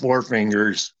thumbs and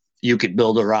forefingers, you could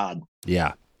build a rod.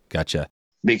 Yeah, gotcha.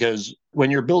 Because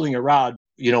when you're building a rod,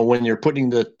 you know, when you're putting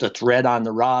the thread on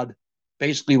the rod,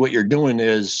 basically what you're doing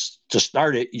is to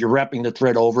start it, you're wrapping the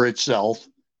thread over itself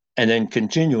and then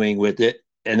continuing with it.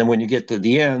 And then when you get to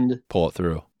the end, pull it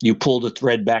through. You pull the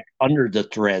thread back under the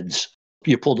threads.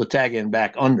 You pull the tag end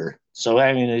back under. So,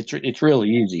 I mean, it's really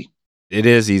easy. It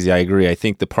is easy. I agree. I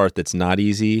think the part that's not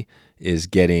easy is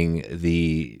getting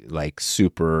the like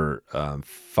super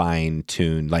fine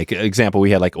tuned, like example, we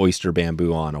had like Oyster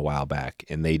Bamboo on a while back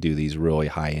and they do these really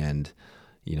high end,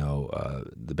 you know,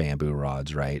 the bamboo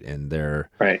rods, right? And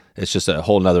it's just a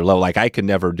whole nother level. Like I could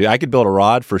build a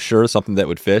rod for sure, something that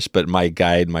would fish, but my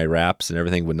guide, my wraps and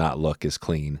everything would not look as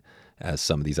clean as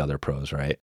some of these other pros,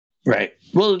 right? Right.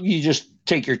 Well, you just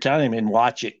take your time and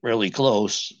watch it really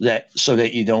close so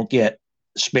that you don't get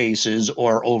spaces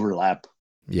or overlap.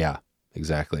 Yeah,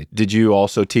 exactly. Did you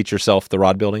also teach yourself the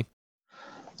rod building?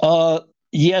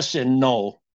 Yes and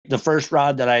no. The first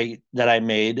rod that I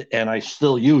made, and I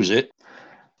still use it,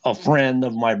 a friend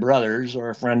of my brother's or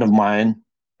a friend of mine,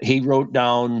 he wrote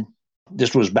down,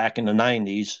 this was back in the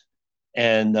 90s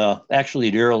and actually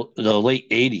the late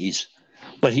 80s,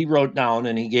 but he wrote down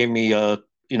and he gave me a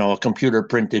computer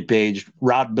printed page,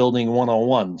 Rod Building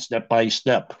 101, step by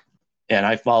step. And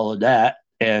I followed that.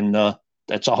 And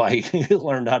that's how I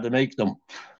learned how to make them.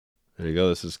 There you go.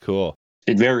 This is cool.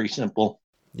 It's very simple.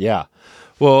 Yeah.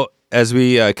 Well, as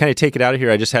we kind of take it out of here,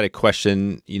 I just had a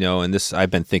question, you know, and this I've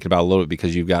been thinking about a little bit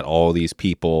because you've got all these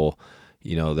people,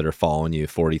 you know, that are following you,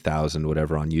 40,000,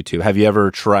 whatever on YouTube. Have you ever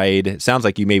tried, it sounds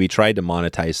like you maybe tried to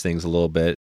monetize things a little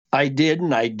bit. I did,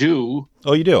 and I do.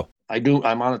 Oh, you do? I do.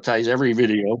 I monetize every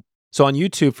video. So on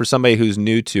YouTube, for somebody who's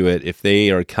new to it, if they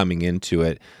are coming into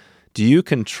it, do you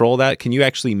control that? Can you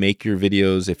actually make your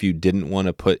videos if you didn't want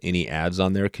to put any ads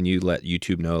on there? Can you let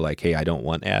YouTube know, like, hey, I don't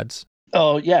want ads?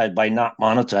 Oh, yeah, by not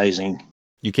monetizing.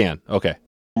 You can. Okay.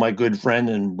 My good friend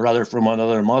and brother from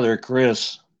another mother,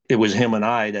 Chris, it was him and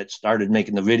I that started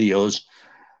making the videos.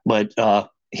 But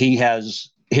he has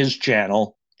his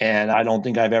channel, and I don't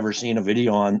think I've ever seen a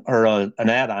video on or an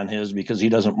ad on his because he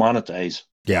doesn't monetize.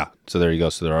 Yeah. So there you go.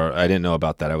 So I didn't know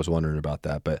about that. I was wondering about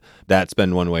that, but that's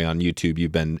been one way on YouTube.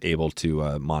 You've been able to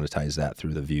monetize that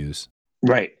through the views.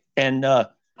 Right. And on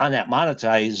that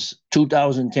monetize,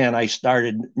 2010, I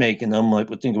started making them. I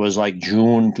think it was like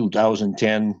June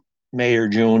 2010, May or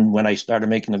June, when I started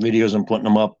making the videos and putting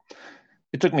them up.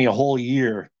 It took me a whole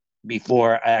year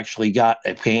before I actually got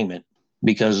a payment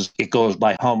because it goes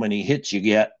by how many hits you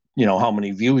get, you know, how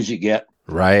many views you get.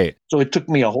 Right. So it took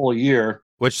me a whole year.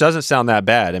 Which doesn't sound that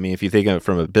bad. I mean, if you think of it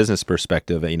from a business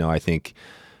perspective, you know, I think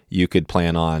you could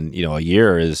plan on, you know, a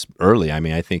year is early. I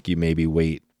mean, I think you maybe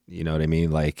wait, you know what I mean?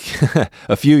 Like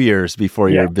a few years before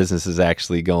your business is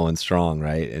actually going strong,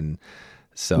 right? And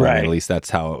so I mean, at least that's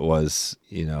how it was,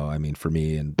 you know, I mean, for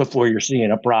me. And before you're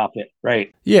seeing a profit,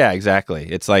 right? Yeah, exactly.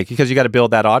 It's like, because you got to build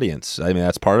that audience. I mean,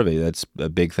 that's part of it. That's a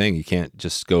big thing. You can't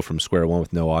just go from square one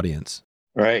with no audience.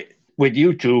 Right. with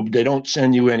YouTube, they don't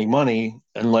send you any money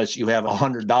unless you have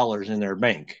 $100 in their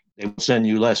bank. They will send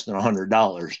you less than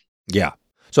 $100. Yeah.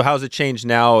 So how's it changed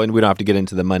now? And we don't have to get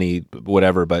into the money,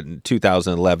 whatever, but in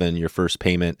 2011, your first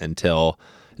payment until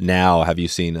now, have you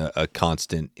seen a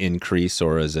constant increase,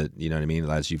 or is it, you know what I mean,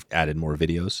 as you've added more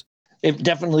videos? It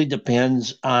definitely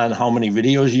depends on how many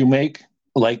videos you make.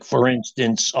 Like, for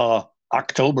instance,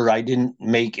 October, I didn't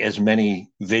make as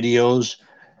many videos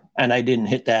and I didn't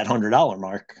hit that $100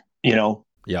 mark, you know?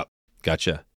 Yep.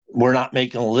 Gotcha. We're not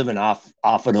making a living off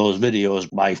of those videos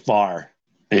by far,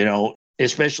 you know,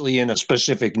 especially in a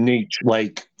specific niche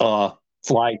like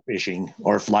fly fishing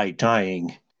or fly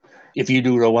tying. If you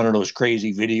do one of those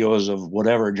crazy videos of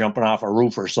whatever, jumping off a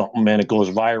roof or something, and it goes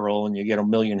viral and you get 1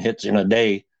 million hits in a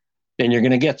day, then you're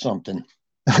going to get something.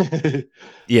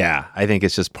 Yeah, I think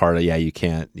it's just part of, you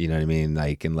can't, you know what I mean?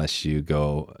 Like, unless you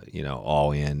go,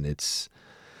 all in,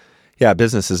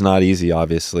 business is not easy,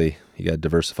 obviously. You got to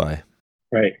diversify.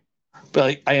 Right.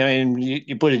 But I mean,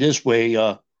 you put it this way,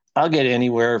 I'll get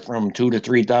anywhere from 2,000 to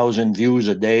 3,000 views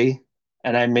a day,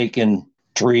 and I'm making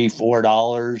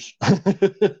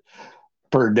 $3-4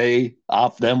 per day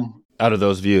off them. Out of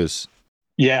those views.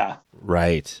 Yeah.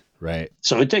 Right.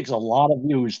 So it takes a lot of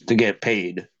views to get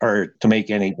paid or to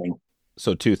make anything.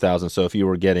 So 2,000. So if you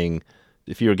were getting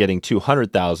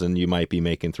 200,000, you might be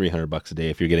making $300 a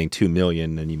day. If you're getting 2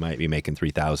 million, then you might be making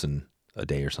 3,000 a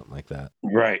day or something like that.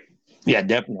 Right. Yeah,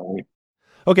 definitely.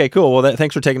 Okay, cool. Well,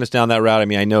 thanks for taking us down that route. I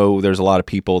mean, I know there's a lot of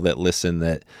people that listen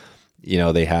that,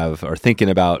 they are thinking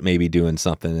about maybe doing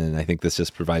something. And I think this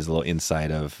just provides a little insight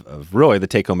of really the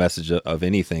take home message of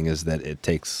anything is that it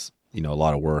takes, a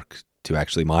lot of work to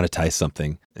actually monetize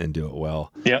something and do it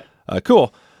well. Yeah. Cool.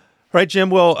 All right,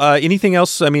 Jim. Well, anything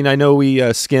else? I mean, I know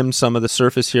we skimmed some of the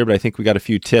surface here, but I think we got a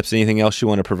few tips. Anything else you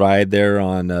want to provide there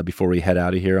on before we head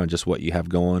out of here on just what you have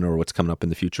going or what's coming up in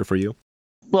the future for you?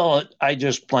 Well, I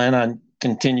just plan on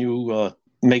continue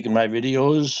making my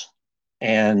videos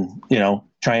and,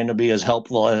 trying to be as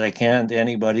helpful as I can to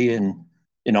anybody. And,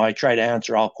 I try to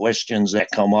answer all questions that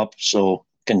come up. So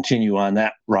continue on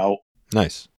that route.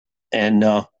 Nice. And,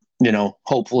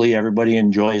 hopefully everybody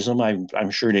enjoys them.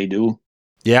 I'm sure they do.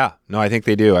 Yeah, no, I think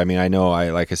they do. I mean, I know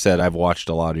like I said, I've watched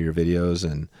a lot of your videos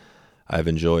and I've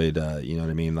enjoyed, you know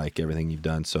what I mean? Like everything you've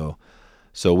done. So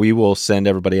we will send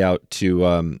everybody out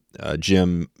to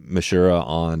Jim Misiura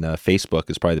on Facebook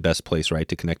is probably the best place, right,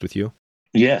 to connect with you?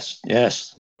 Yes.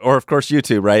 Or, of course,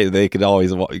 YouTube, right? They could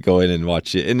always go in and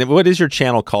watch it. And what is your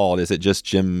channel called? Is it just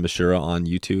Jim Misiura on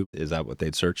YouTube? Is that what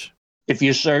they'd search? If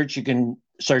you search, you can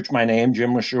search my name,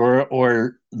 Jim Misiura,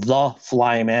 or The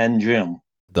Flyman Jim.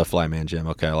 The Flyman Jim.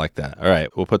 Okay, I like that. All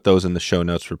right, we'll put those in the show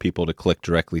notes for people to click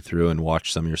directly through and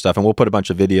watch some of your stuff. And we'll put a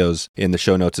bunch of videos in the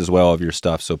show notes as well of your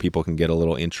stuff so people can get a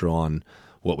little intro on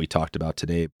what we talked about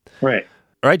today. Right.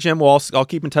 All right, Jim. Well, I'll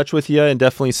keep in touch with you and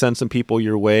definitely send some people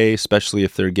your way, especially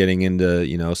if they're getting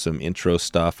into, some intro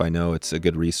stuff. I know it's a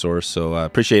good resource. So I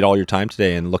appreciate all your time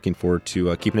today and looking forward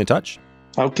to keeping in touch.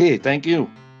 Okay, thank you.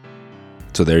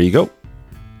 So there you go.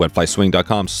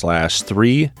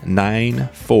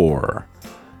 wetflyswing.com/394.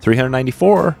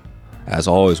 394. As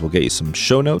always, we'll get you some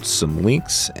show notes, some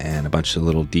links, and a bunch of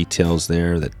little details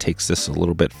there that takes this a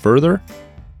little bit further.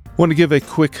 I want to give a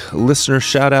quick listener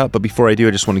shout out, but before I do,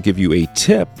 I just want to give you a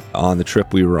tip on the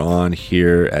trip we were on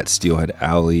here at Steelhead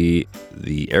Alley.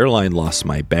 The airline lost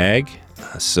my bag,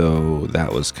 so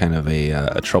that was kind of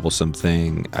a troublesome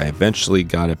thing. I eventually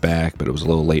got it back, but it was a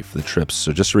little late for the trip.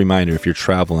 So just a reminder, if you're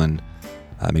traveling,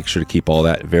 make sure to keep all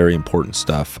that very important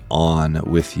stuff on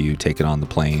with you. Take it on the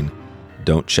plane.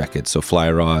 Don't check it. So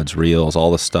fly rods, reels,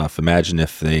 all the stuff. Imagine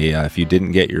if you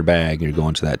didn't get your bag and you're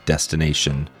going to that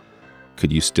destination, could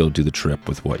you still do the trip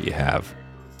with what you have?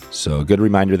 So a good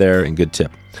reminder there and good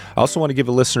tip. I also want to give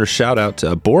a listener shout out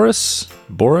to Boris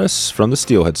from the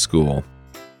Steelhead School.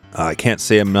 I can't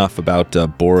say enough about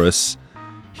Boris.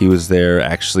 He was there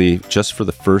actually just for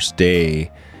the first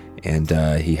day, and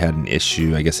he had an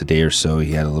issue, I guess a day or so.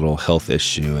 He had a little health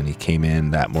issue, and he came in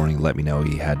that morning, let me know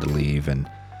he had to leave. And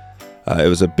it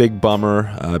was a big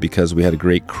bummer because we had a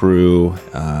great crew.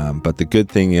 But the good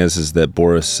thing is that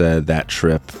Boris said that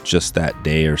trip, just that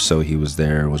day or so he was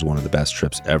there, was one of the best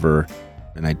trips ever.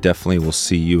 And I definitely will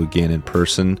see you again in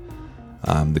person.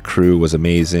 The crew was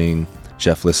amazing.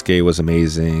 Jeff Liskay was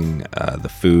amazing. The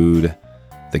food,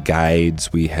 the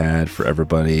guides we had for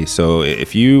everybody. So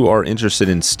if you are interested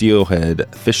in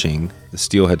steelhead fishing, the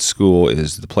Steelhead School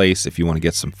is the place if you want to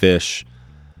get some fish,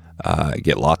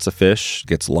 get lots of fish,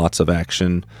 gets lots of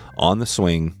action on the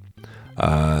swing.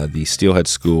 The Steelhead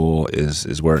School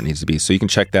is where it needs to be. So you can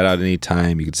check that out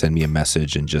anytime. You can send me a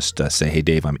message and just say, hey,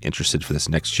 Dave, I'm interested for this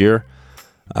next year.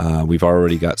 We've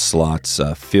already got slots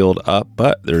filled up,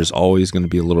 but there's always going to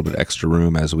be a little bit extra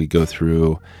room as we go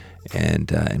through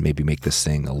and maybe make this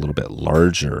thing a little bit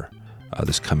larger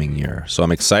this coming year. So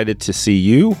I'm excited to see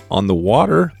you on the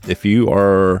water. If you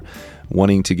are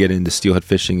wanting to get into steelhead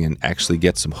fishing and actually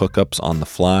get some hookups on the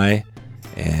fly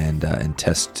and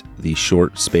test the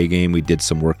short spay game, we did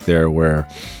some work there where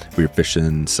we were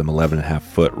fishing some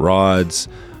 11.5-foot rods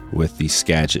with the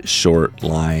Skagit short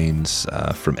lines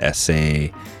from SA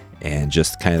and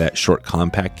just kind of that short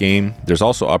compact game. There's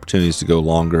also opportunities to go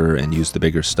longer and use the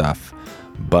bigger stuff,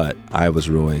 but I was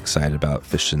really excited about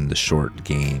fishing the short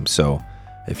game. So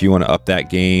if you want to up that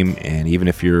game, and even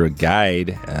if you're a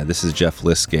guide, this is Jeff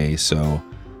Liskay, so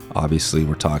obviously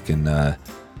we're talking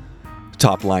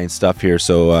top line stuff here.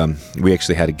 So we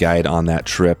actually had a guide on that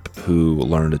trip who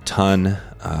learned a ton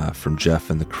from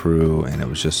Jeff and the crew, and it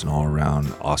was just an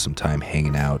all-around awesome time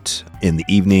hanging out in the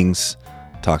evenings,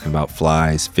 talking about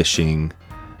flies, fishing,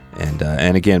 and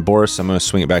again, Boris, I'm going to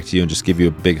swing it back to you and just give you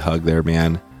a big hug there,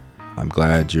 man. I'm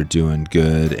glad you're doing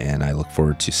good, and I look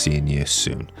forward to seeing you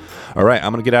soon. All right,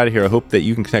 I'm going to get out of here. I hope that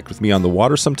you can connect with me on the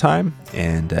water sometime,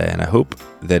 and I hope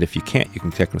that if you can't, you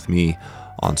can connect with me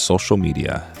on social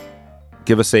media.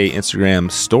 Give us a Instagram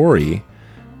story.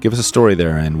 Give us a story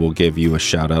there, and we'll give you a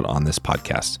shout out on this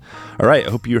podcast. All right,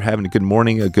 I hope you're having a good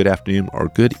morning, a good afternoon, or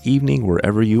good evening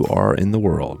wherever you are in the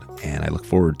world, and I look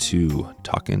forward to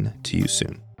talking to you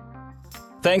soon.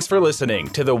 Thanks for listening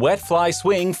to the Wet Fly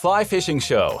Swing Fly Fishing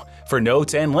Show. For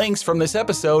notes and links from this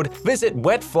episode, visit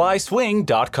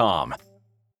wetflyswing.com.